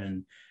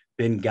had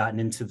been gotten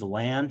into the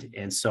land.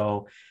 And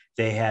so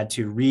they had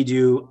to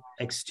redo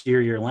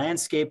exterior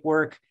landscape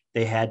work.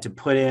 They had to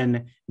put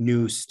in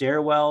new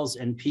stairwells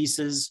and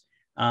pieces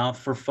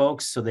for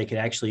folks so they could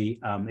actually,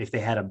 if they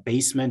had a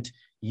basement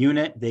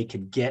unit, they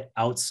could get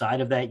outside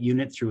of that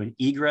unit through an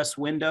egress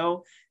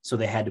window. So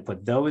they had to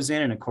put those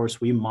in. And of course,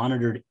 we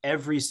monitored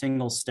every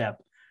single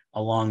step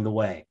along the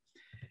way.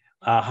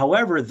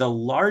 However, the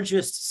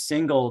largest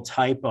single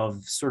type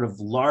of sort of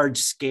large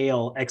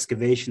scale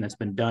excavation that's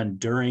been done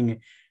during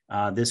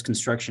this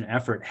construction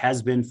effort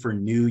has been for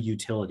new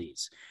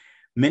utilities.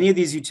 Many of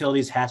these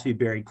utilities have to be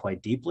buried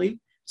quite deeply.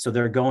 So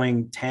they're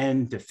going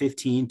 10 to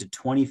 15 to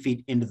 20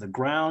 feet into the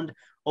ground,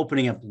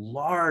 opening up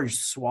large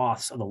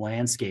swaths of the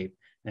landscape.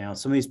 Now,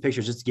 some of these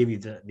pictures, just to give you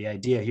the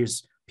idea,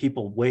 here's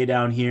people way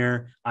down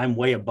here. I'm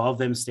way above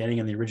them, standing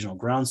on the original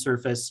ground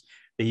surface.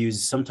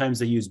 Sometimes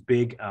they use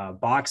big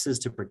boxes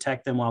to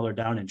protect them while they're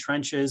down in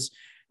trenches.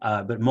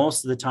 But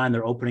most of the time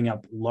they're opening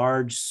up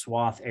large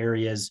swath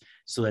areas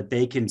so that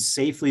they can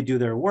safely do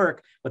their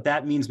work. But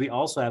that means we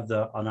also have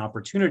an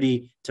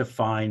opportunity to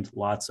find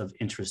lots of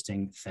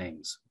interesting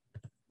things.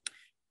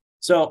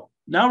 So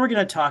now we're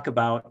going to talk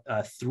about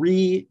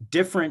 3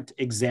 different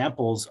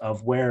examples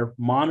of where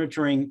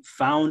monitoring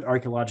found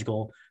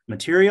archaeological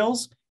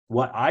materials,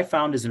 what I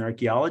found as an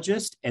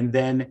archaeologist, and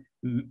then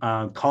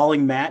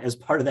calling Matt as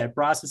part of that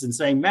process and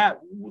saying, Matt,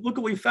 look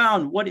what we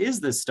found. What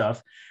is this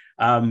stuff?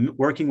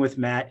 Working with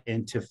Matt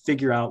and to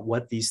figure out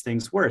what these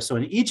things were. So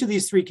in each of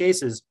these 3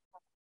 cases,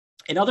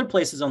 in other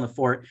places on the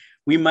fort,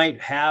 we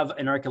might have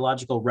an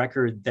archaeological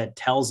record that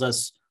tells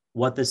us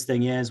what this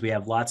thing is. We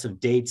have lots of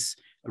dates,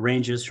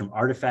 ranges from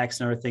artifacts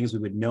and other things. We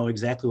would know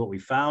exactly what we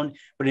found.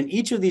 But in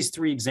each of these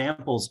 3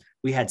 examples,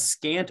 we had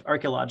scant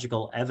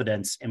archaeological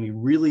evidence, and we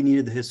really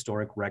needed the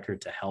historic record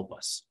to help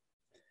us.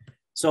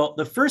 So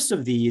the first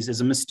of these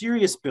is a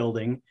mysterious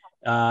building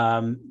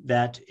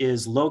that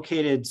is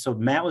located. So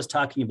Matt was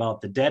talking about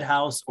the dead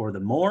house or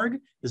the morgue.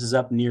 This is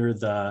up near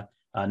the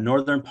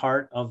northern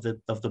part of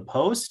the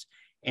post.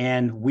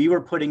 And we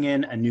were putting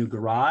in a new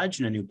garage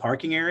and a new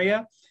parking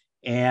area.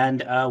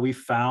 And we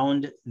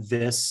found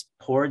this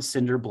poured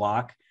cinder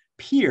block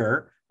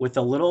pier with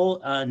a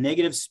little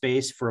negative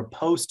space for a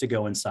post to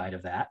go inside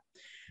of that.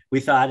 We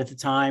thought at the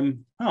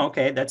time, oh,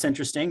 okay, that's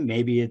interesting.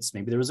 Maybe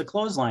there was a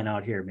clothesline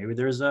out here. Maybe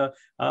there's a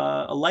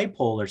light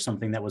pole or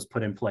something that was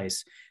put in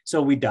place.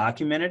 So we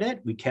documented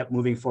it. We kept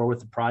moving forward with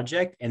the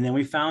project. And then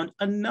we found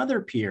another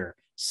pier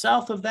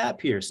south of that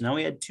pier. So now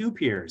we had 2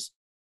 piers.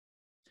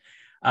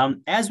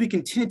 As we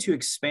continued to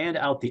expand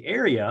out the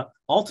area,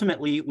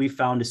 ultimately, we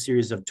found a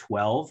series of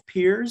 12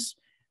 piers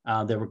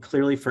that were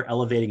clearly for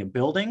elevating a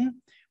building.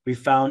 We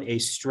found a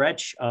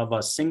stretch of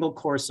a single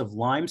course of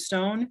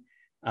limestone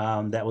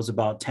that was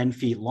about 10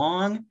 feet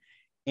long.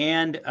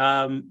 And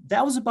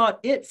that was about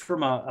it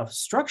from a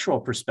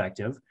structural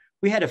perspective.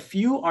 We had a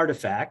few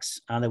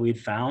artifacts that we'd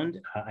found,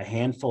 a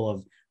handful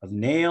of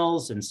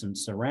nails and some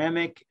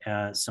ceramic,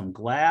 some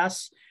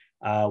glass.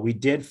 We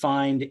did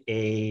find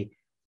a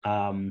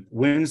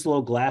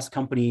Winslow Glass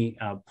Company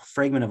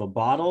fragment of a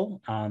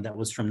bottle that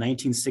was from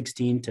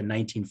 1916 to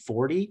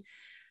 1940.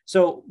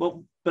 So,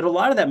 but a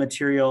lot of that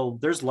material,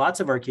 there's lots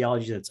of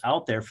archaeology that's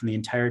out there from the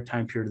entire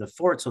time period of the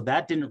fort. So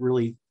that didn't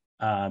really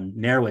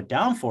narrow it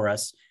down for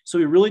us. So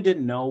we really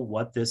didn't know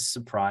what this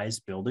surprise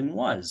building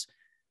was.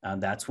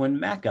 That's when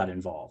Matt got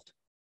involved.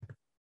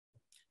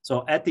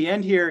 So at the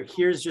end here,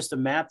 here's just a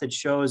map that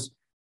shows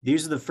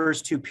these are the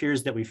first 2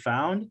 piers that we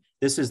found.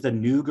 This is the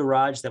new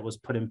garage that was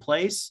put in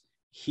place.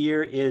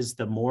 Here is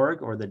the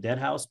morgue or the dead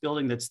house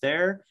building that's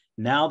there.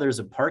 Now there's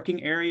a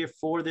parking area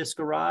for this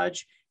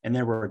garage, and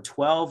there were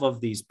 12 of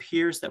these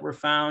piers that were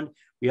found.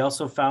 We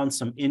also found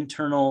some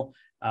internal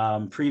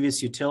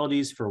previous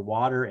utilities for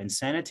water and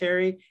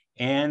sanitary,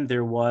 and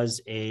there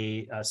was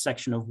a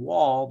section of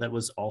wall that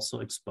was also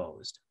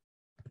exposed.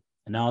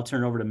 And now I'll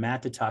turn it over to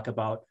Matt to talk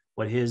about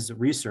what his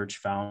research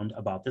found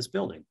about this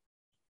building.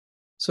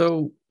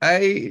 So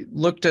I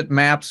looked at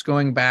maps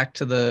going back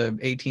to the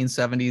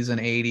 1870s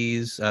and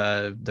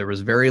 80s. There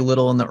was very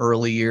little in the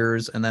early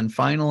years. And then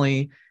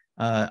finally,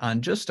 on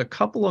just a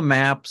couple of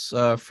maps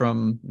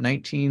from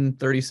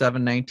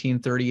 1937,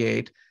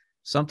 1938,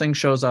 something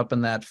shows up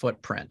in that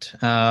footprint.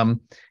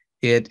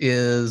 It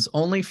is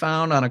only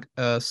found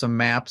on some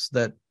maps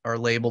that are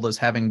labeled as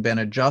having been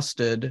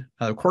adjusted,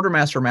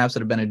 quartermaster maps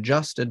that have been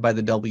adjusted by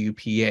the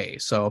WPA.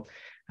 So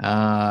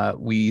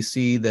we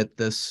see that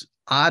this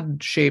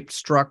odd-shaped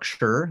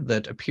structure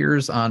that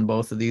appears on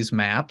both of these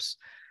maps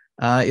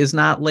is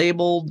not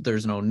labeled.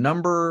 There's no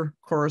number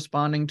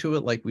corresponding to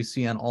it like we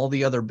see on all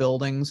the other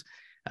buildings,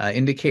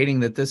 indicating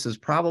that this is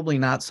probably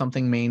not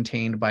something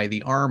maintained by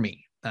the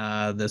Army.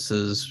 This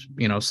is,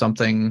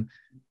 something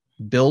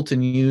built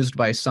and used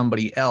by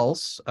somebody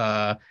else,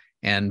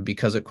 and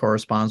because it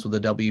corresponds with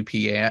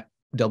the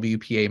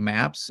WPA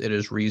maps, it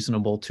is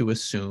reasonable to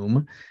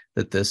assume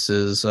that this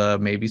is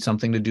maybe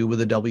something to do with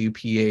the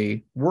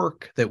WPA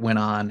work that went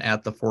on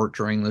at the fort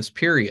during this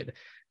period.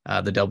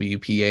 The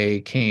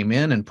WPA came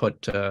in and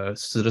put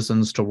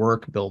citizens to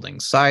work building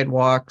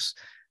sidewalks,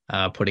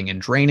 putting in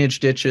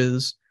drainage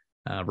ditches,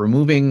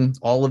 removing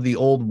all of the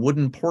old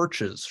wooden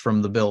porches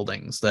from the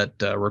buildings that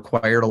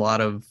required a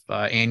lot of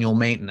annual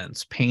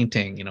maintenance,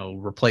 painting,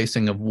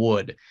 replacing of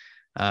wood.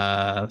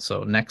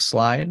 So next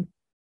slide.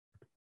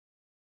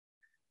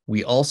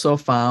 We also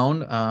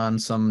found on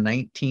some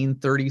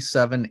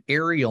 1937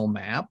 aerial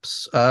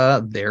maps,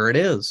 there it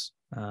is.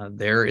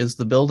 There is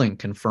the building,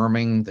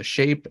 confirming the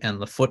shape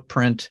and the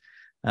footprint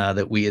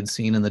that we had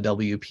seen in the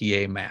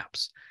WPA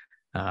maps.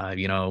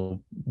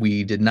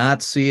 We did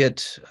not see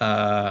it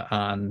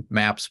on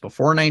maps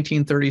before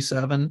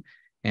 1937,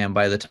 and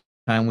by the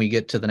time we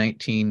get to the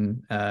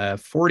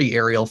 1940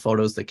 aerial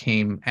photos that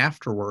came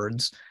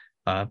afterwards,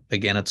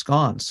 again, it's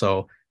gone.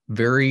 So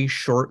very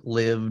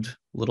short-lived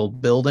little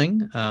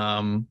building,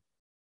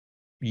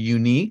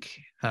 unique,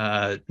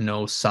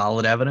 no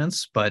solid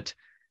evidence, but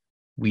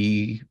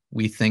we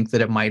think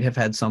that it might have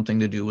had something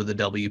to do with the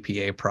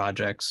WPA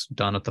projects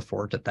done at the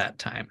fort at that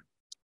time.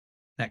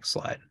 Next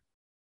slide.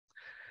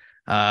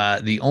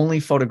 The only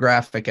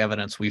photographic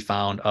evidence we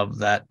found of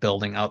that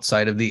building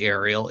outside of the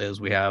aerial is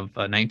we have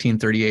a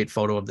 1938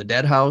 photo of the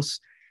dead house,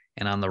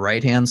 and on the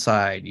right-hand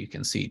side, you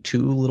can see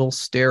two little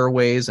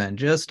stairways and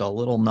just a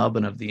little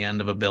nubbin of the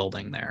end of a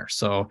building there.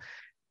 So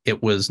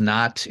it was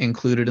not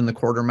included in the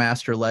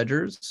quartermaster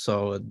ledgers.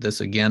 So this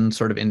again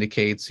sort of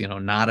indicates,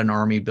 not an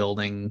Army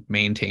building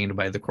maintained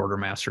by the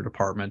quartermaster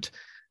department.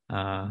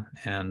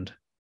 And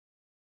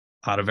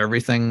out of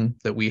everything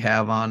that we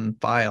have on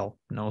file,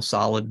 no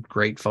solid,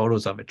 great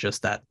photos of it,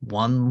 just that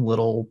one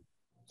little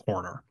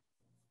corner.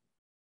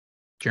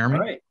 Jeremy?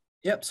 All right.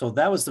 Yep. So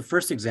that was the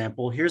first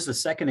example. Here's the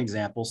second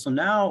example. So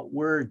now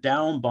we're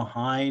down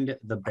behind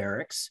the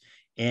barracks,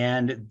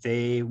 and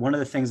one of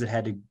the things that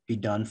had to be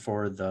done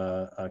for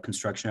the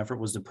construction effort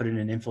was to put in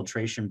an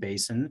infiltration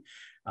basin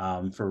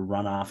for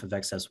runoff of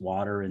excess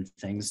water and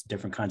things,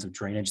 different kinds of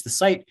drainage. The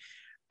site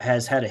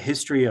has had a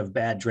history of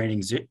bad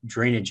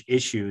drainage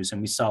issues,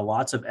 and we saw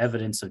lots of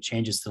evidence of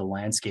changes to the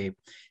landscape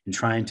and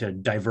trying to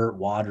divert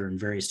water in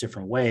various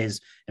different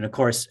ways. And of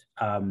course,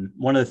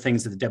 one of the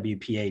things that the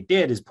WPA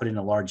did is put in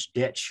a large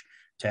ditch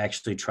to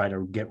actually try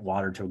to get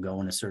water to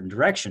go in a certain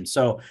direction.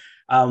 So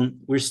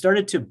we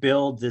started to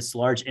build this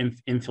large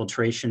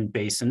infiltration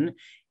basin,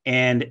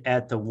 and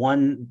at the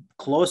one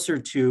closer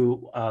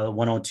to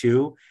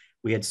 102,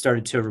 we had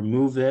started to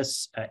remove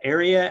this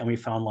area, and we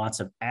found lots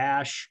of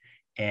ash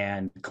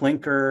and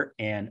clinker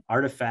and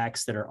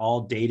artifacts that are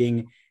all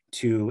dating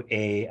to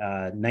a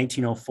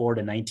 1904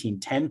 to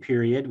 1910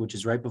 period, which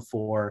is right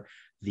before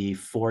the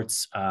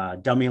fort's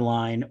dummy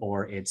line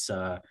or its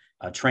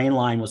train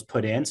line was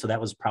put in. So that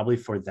was probably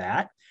for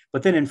that.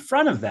 But then in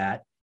front of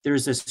that,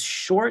 there's this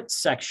short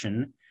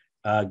section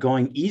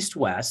going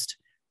east-west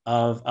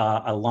of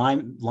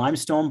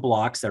limestone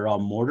blocks that are all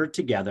mortared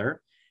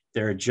together.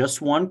 They're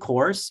just one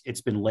course.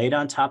 It's been laid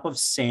on top of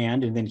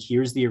sand. And then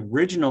here's the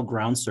original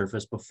ground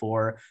surface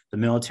before the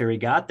military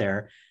got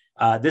there.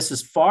 This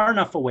is far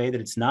enough away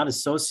that it's not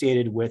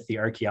associated with the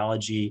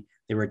archaeology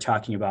they were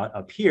talking about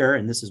up here.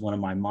 And this is one of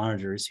my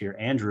monitors here,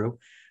 Andrew.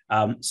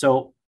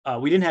 So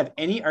we didn't have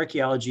any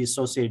archaeology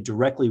associated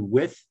directly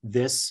with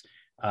this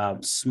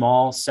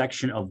small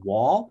section of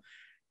wall.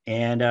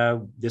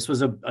 And this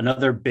was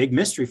another big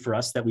mystery for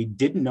us that we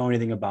didn't know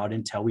anything about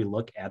until we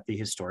look at the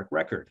historic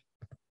record.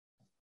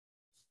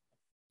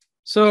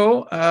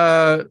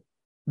 So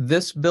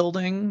this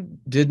building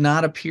did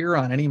not appear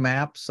on any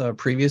maps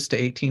previous to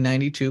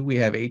 1892. We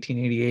have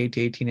 1888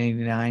 to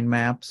 1889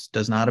 maps,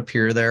 does not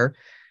appear there.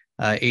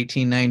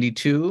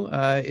 1892,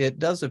 it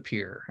does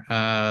appear.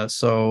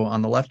 So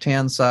on the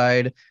left-hand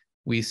side,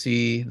 we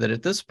see that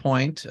at this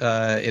point,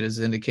 it is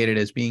indicated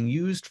as being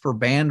used for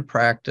band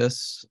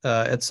practice,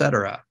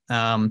 etc.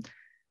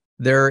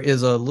 There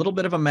is a little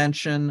bit of a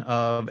mention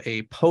of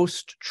a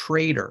post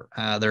trader.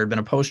 There had been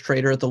a post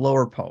trader at the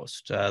lower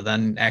post.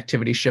 Then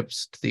activity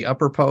shifts to the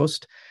upper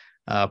post.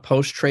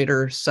 Post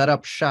trader set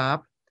up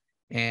shop.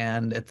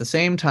 And at the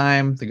same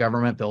time, the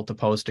government built a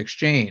post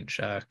exchange,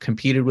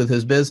 competed with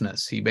his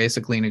business. He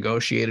basically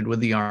negotiated with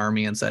the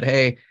Army and said,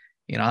 hey,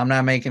 I'm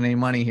not making any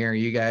money here.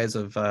 You guys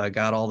have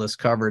got all this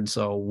covered.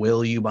 So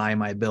will you buy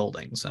my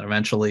buildings? And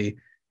eventually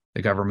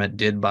the government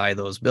did buy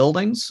those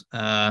buildings.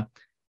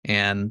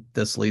 And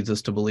this leads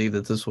us to believe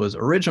that this was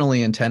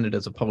originally intended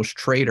as a post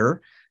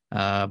trader,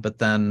 but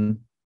then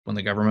when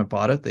the government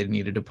bought it, they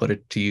needed to put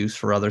it to use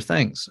for other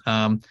things.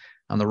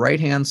 On the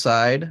right-hand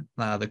side,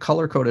 the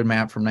color-coded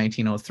map from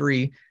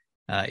 1903,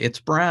 it's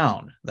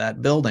brown,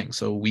 that building.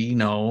 So we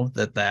know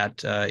that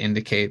that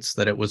indicates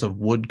that it was of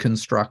wood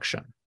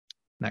construction.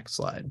 Next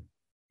slide.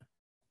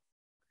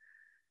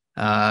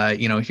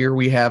 Here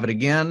we have it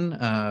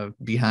again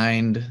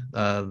behind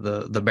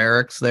the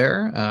barracks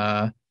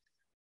there.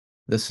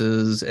 This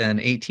is an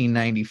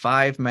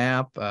 1895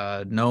 map,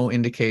 no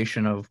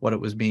indication of what it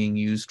was being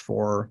used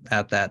for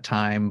at that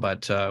time,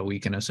 but we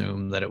can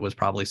assume that it was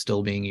probably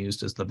still being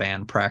used as the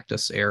band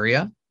practice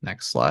area.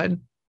 Next slide.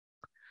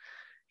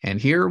 And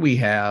here we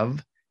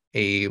have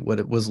what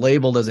it was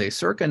labeled as a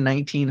circa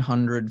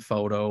 1900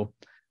 photo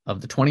of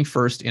the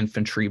 21st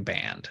Infantry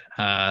Band.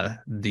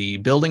 The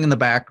building in the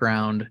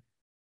background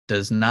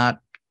does not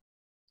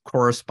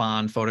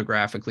correspond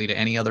photographically to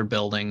any other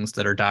buildings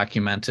that are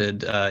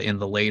documented in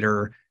the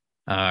later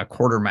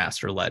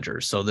quartermaster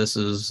ledgers. So this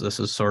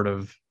is sort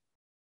of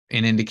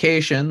an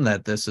indication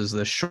that this is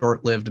the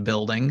short-lived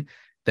building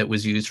that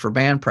was used for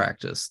band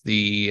practice.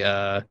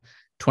 The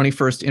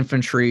 21st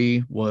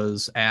Infantry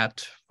was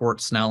at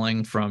Fort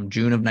Snelling from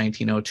June of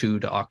 1902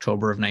 to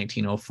October of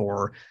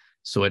 1904.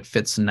 So it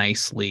fits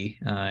nicely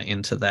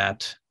into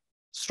that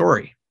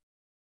story.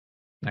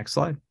 Next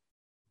slide.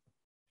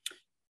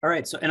 All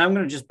right, so, and I'm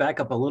going to just back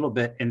up a little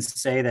bit and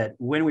say that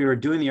when we were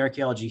doing the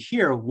archaeology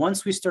here,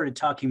 once we started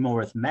talking more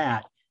with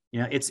Matt,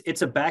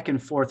 it's a back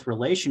and forth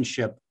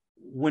relationship.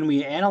 When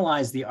we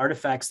analyze the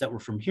artifacts that were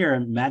from here,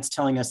 and Matt's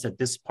telling us that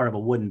this is part of a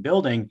wooden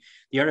building,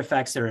 the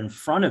artifacts that are in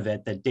front of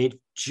it that date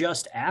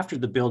just after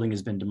the building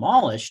has been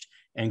demolished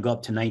and go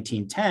up to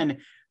 1910,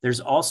 there's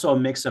also a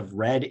mix of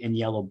red and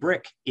yellow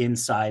brick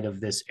inside of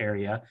this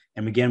area.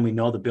 And again, we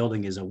know the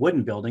building is a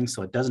wooden building,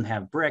 so it doesn't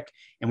have brick.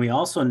 And we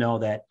also know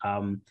that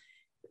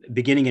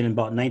beginning in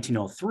about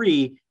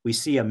 1903, we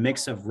see a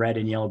mix of red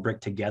and yellow brick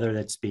together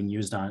that's being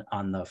used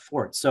on the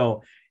fort.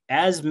 So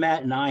as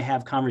Matt and I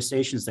have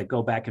conversations that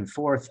go back and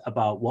forth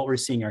about what we're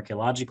seeing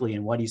archaeologically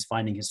and what he's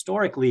finding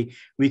historically,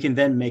 we can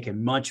then make a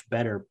much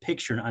better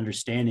picture and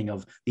understanding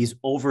of these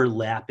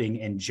overlapping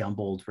and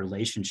jumbled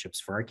relationships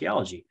for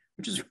archaeology,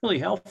 which is really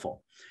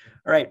helpful.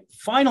 All right,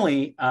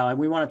 finally,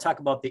 we want to talk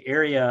about the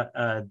area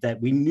that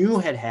we knew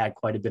had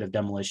quite a bit of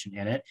demolition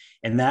in it.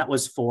 And that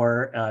was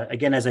for,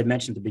 again, as I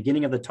mentioned at the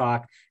beginning of the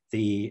talk,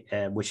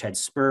 which had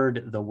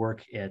spurred the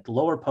work at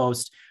Lower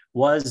Post,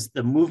 was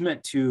the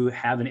movement to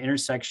have an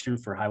intersection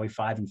for Highway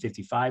 5 and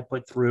 55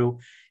 put through.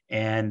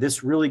 And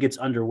this really gets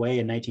underway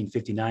in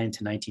 1959 to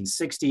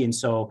 1960. And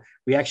so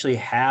we actually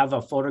have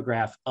a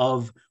photograph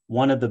of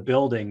one of the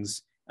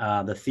buildings,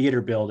 the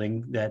theater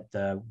building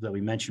that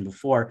we mentioned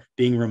before,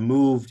 being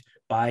removed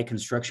by a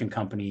construction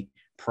company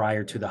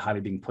prior to the highway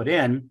being put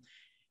in.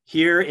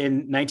 Here in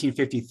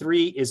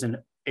 1953 is an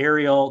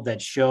aerial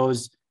that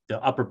shows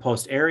the Upper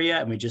Post area,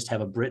 and we just have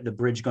the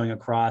bridge going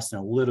across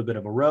and a little bit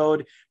of a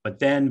road. But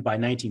then by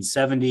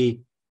 1970,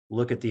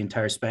 look at the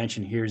entire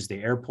expansion. Here's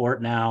the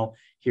airport now.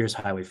 Here's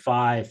Highway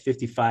 5,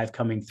 55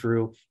 coming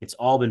through. It's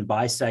all been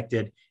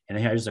bisected. And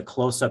here's a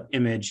close-up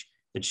image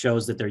that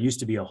shows that there used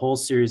to be a whole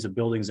series of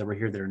buildings over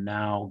here that are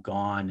now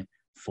gone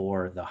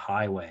for the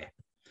highway.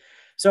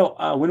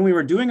 So when we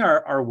were doing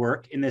our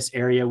work in this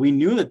area, we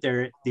knew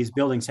that these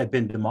buildings had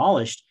been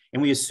demolished,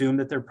 and we assumed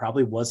that there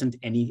probably wasn't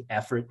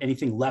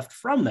anything left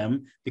from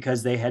them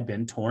because they had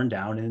been torn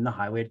down and then the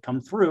highway had come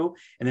through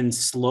and then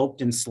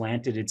sloped and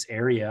slanted its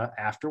area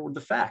after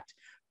the fact.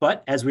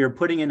 But as we were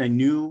putting in a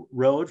new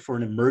road for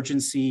an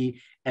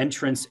emergency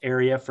entrance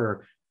area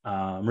for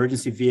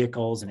emergency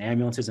vehicles and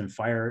ambulances and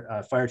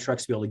fire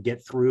trucks to be able to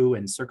get through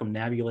and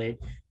circumnavigate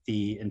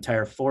the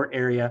entire fort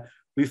area,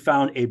 we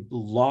found a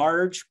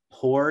large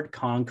poured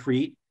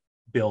concrete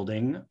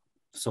building.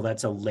 So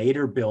that's a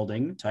later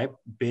building type,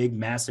 big,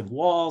 massive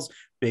walls,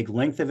 big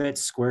length of it,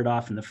 squared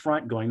off in the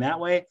front going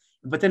that way.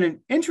 But then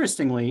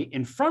interestingly,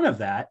 in front of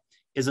that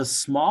is a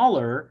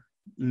smaller,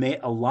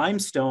 a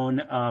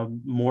limestone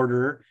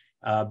mortar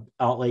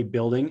outlay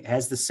building,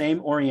 has the same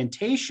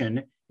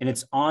orientation, and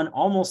it's on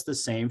almost the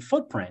same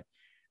footprint.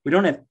 We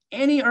don't have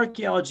any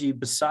archaeology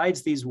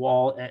besides these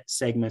wall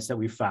segments that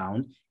we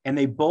found, and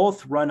they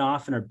both run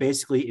off and are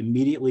basically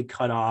immediately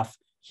cut off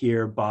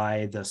here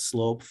by the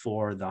slope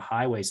for the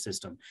highway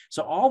system.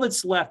 So all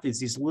that's left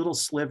is these little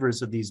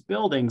slivers of these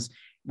buildings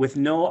with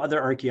no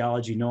other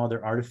archaeology, no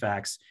other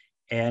artifacts.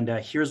 And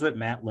here's what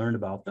Matt learned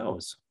about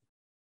those.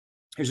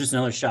 Here's just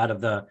another shot of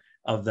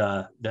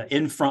the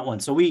in front one.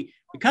 So we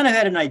kind of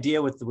had an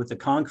idea with the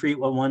concrete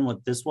one,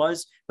 what this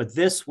was, but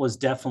this was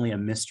definitely a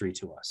mystery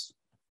to us.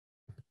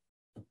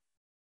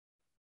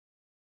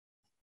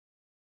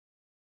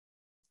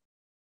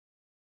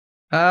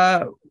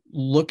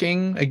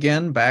 Looking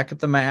again back at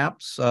the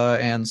maps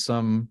and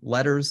some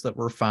letters that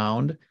were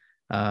found,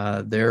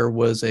 there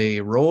was a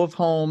row of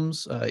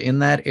homes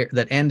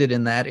that ended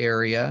in that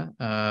area,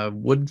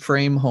 wood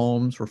frame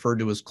homes referred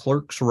to as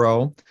Clerk's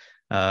Row.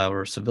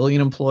 Were civilian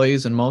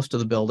employees in most of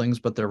the buildings,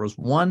 but there was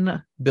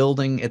one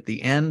building at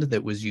the end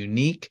that was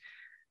unique.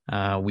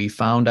 We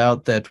found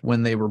out that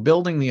when they were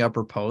building the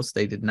Upper Post,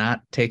 they did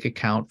not take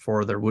account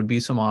for there would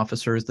be some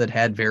officers that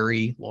had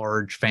very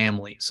large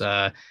families.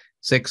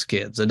 6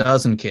 kids, a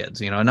dozen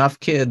kids, enough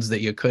kids that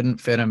you couldn't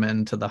fit them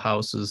into the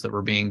houses that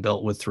were being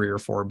built with 3 or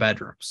 4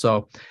 bedrooms.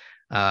 So,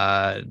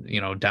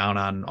 down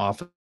on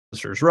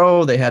Officers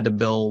Row, they had to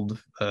build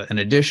an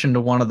addition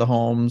to one of the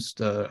homes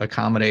to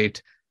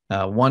accommodate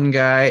one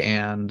guy,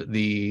 and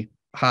the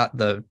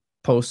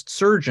post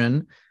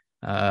surgeon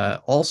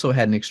also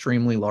had an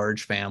extremely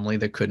large family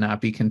that could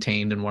not be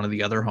contained in one of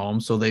the other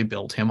homes. So they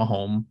built him a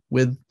home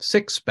with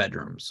 6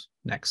 bedrooms.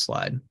 Next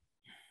slide.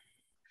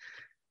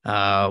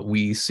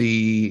 We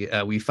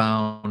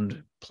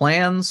found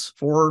plans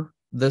for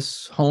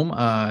this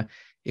home.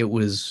 It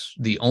was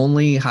the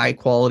only high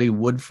quality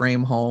wood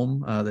frame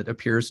home that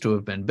appears to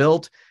have been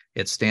built.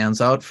 It stands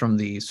out from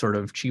the sort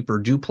of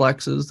cheaper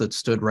duplexes that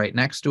stood right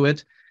next to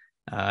it.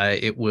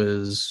 It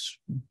was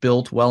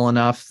built well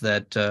enough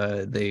that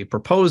they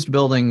proposed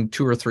building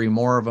 2 or 3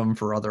 more of them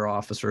for other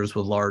officers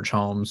with large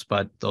homes,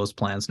 but those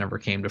plans never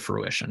came to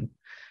fruition.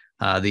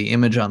 The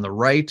image on the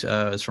right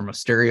is from a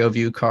stereo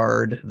view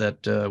card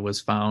that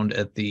was found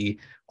at the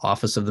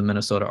Office of the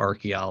Minnesota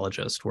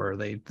Archaeologist, where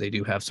they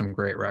do have some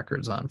great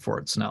records on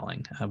Fort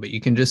Snelling. But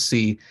you can just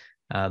see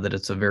that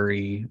it's a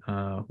very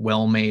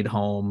well-made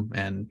home,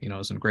 and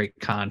is in great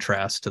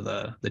contrast to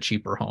the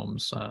cheaper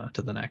homes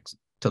to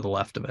the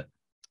left of it.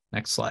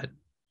 Next slide.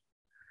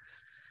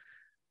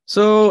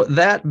 So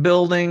that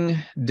building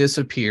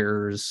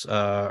disappears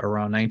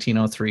around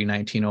 1903,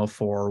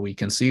 1904. We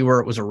can see where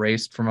it was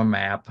erased from a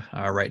map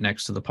right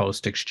next to the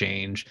post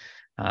exchange.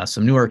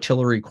 Some new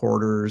artillery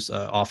quarters,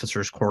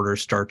 officers'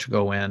 quarters start to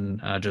go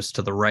in just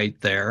to the right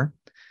there.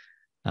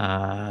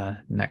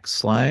 Next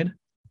slide.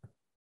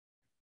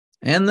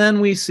 And then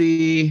we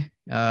see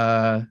in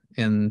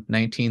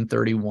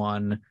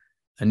 1931,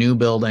 a new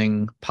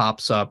building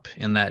pops up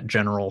in that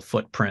general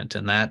footprint,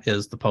 and that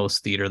is the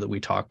Post Theater that we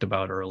talked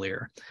about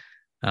earlier.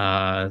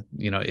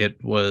 It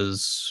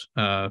was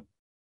a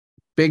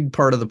big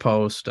part of the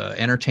Post.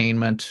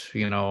 Entertainment,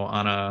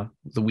 on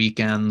the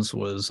weekends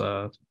was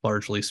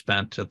largely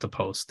spent at the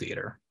Post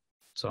Theater.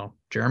 So,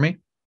 Jeremy?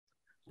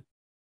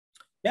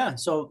 Yeah,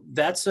 so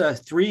that's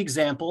 3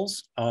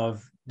 examples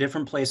of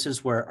different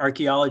places where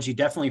archaeology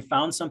definitely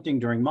found something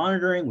during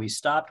monitoring. We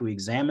stopped, we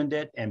examined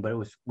it,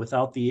 but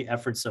without the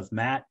efforts of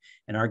Matt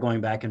and our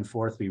going back and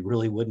forth, we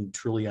really wouldn't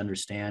truly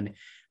understand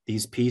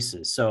these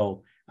pieces.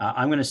 So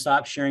I'm going to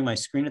stop sharing my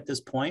screen at this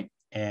point,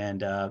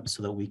 and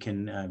so that we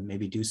can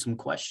maybe do some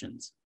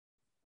questions.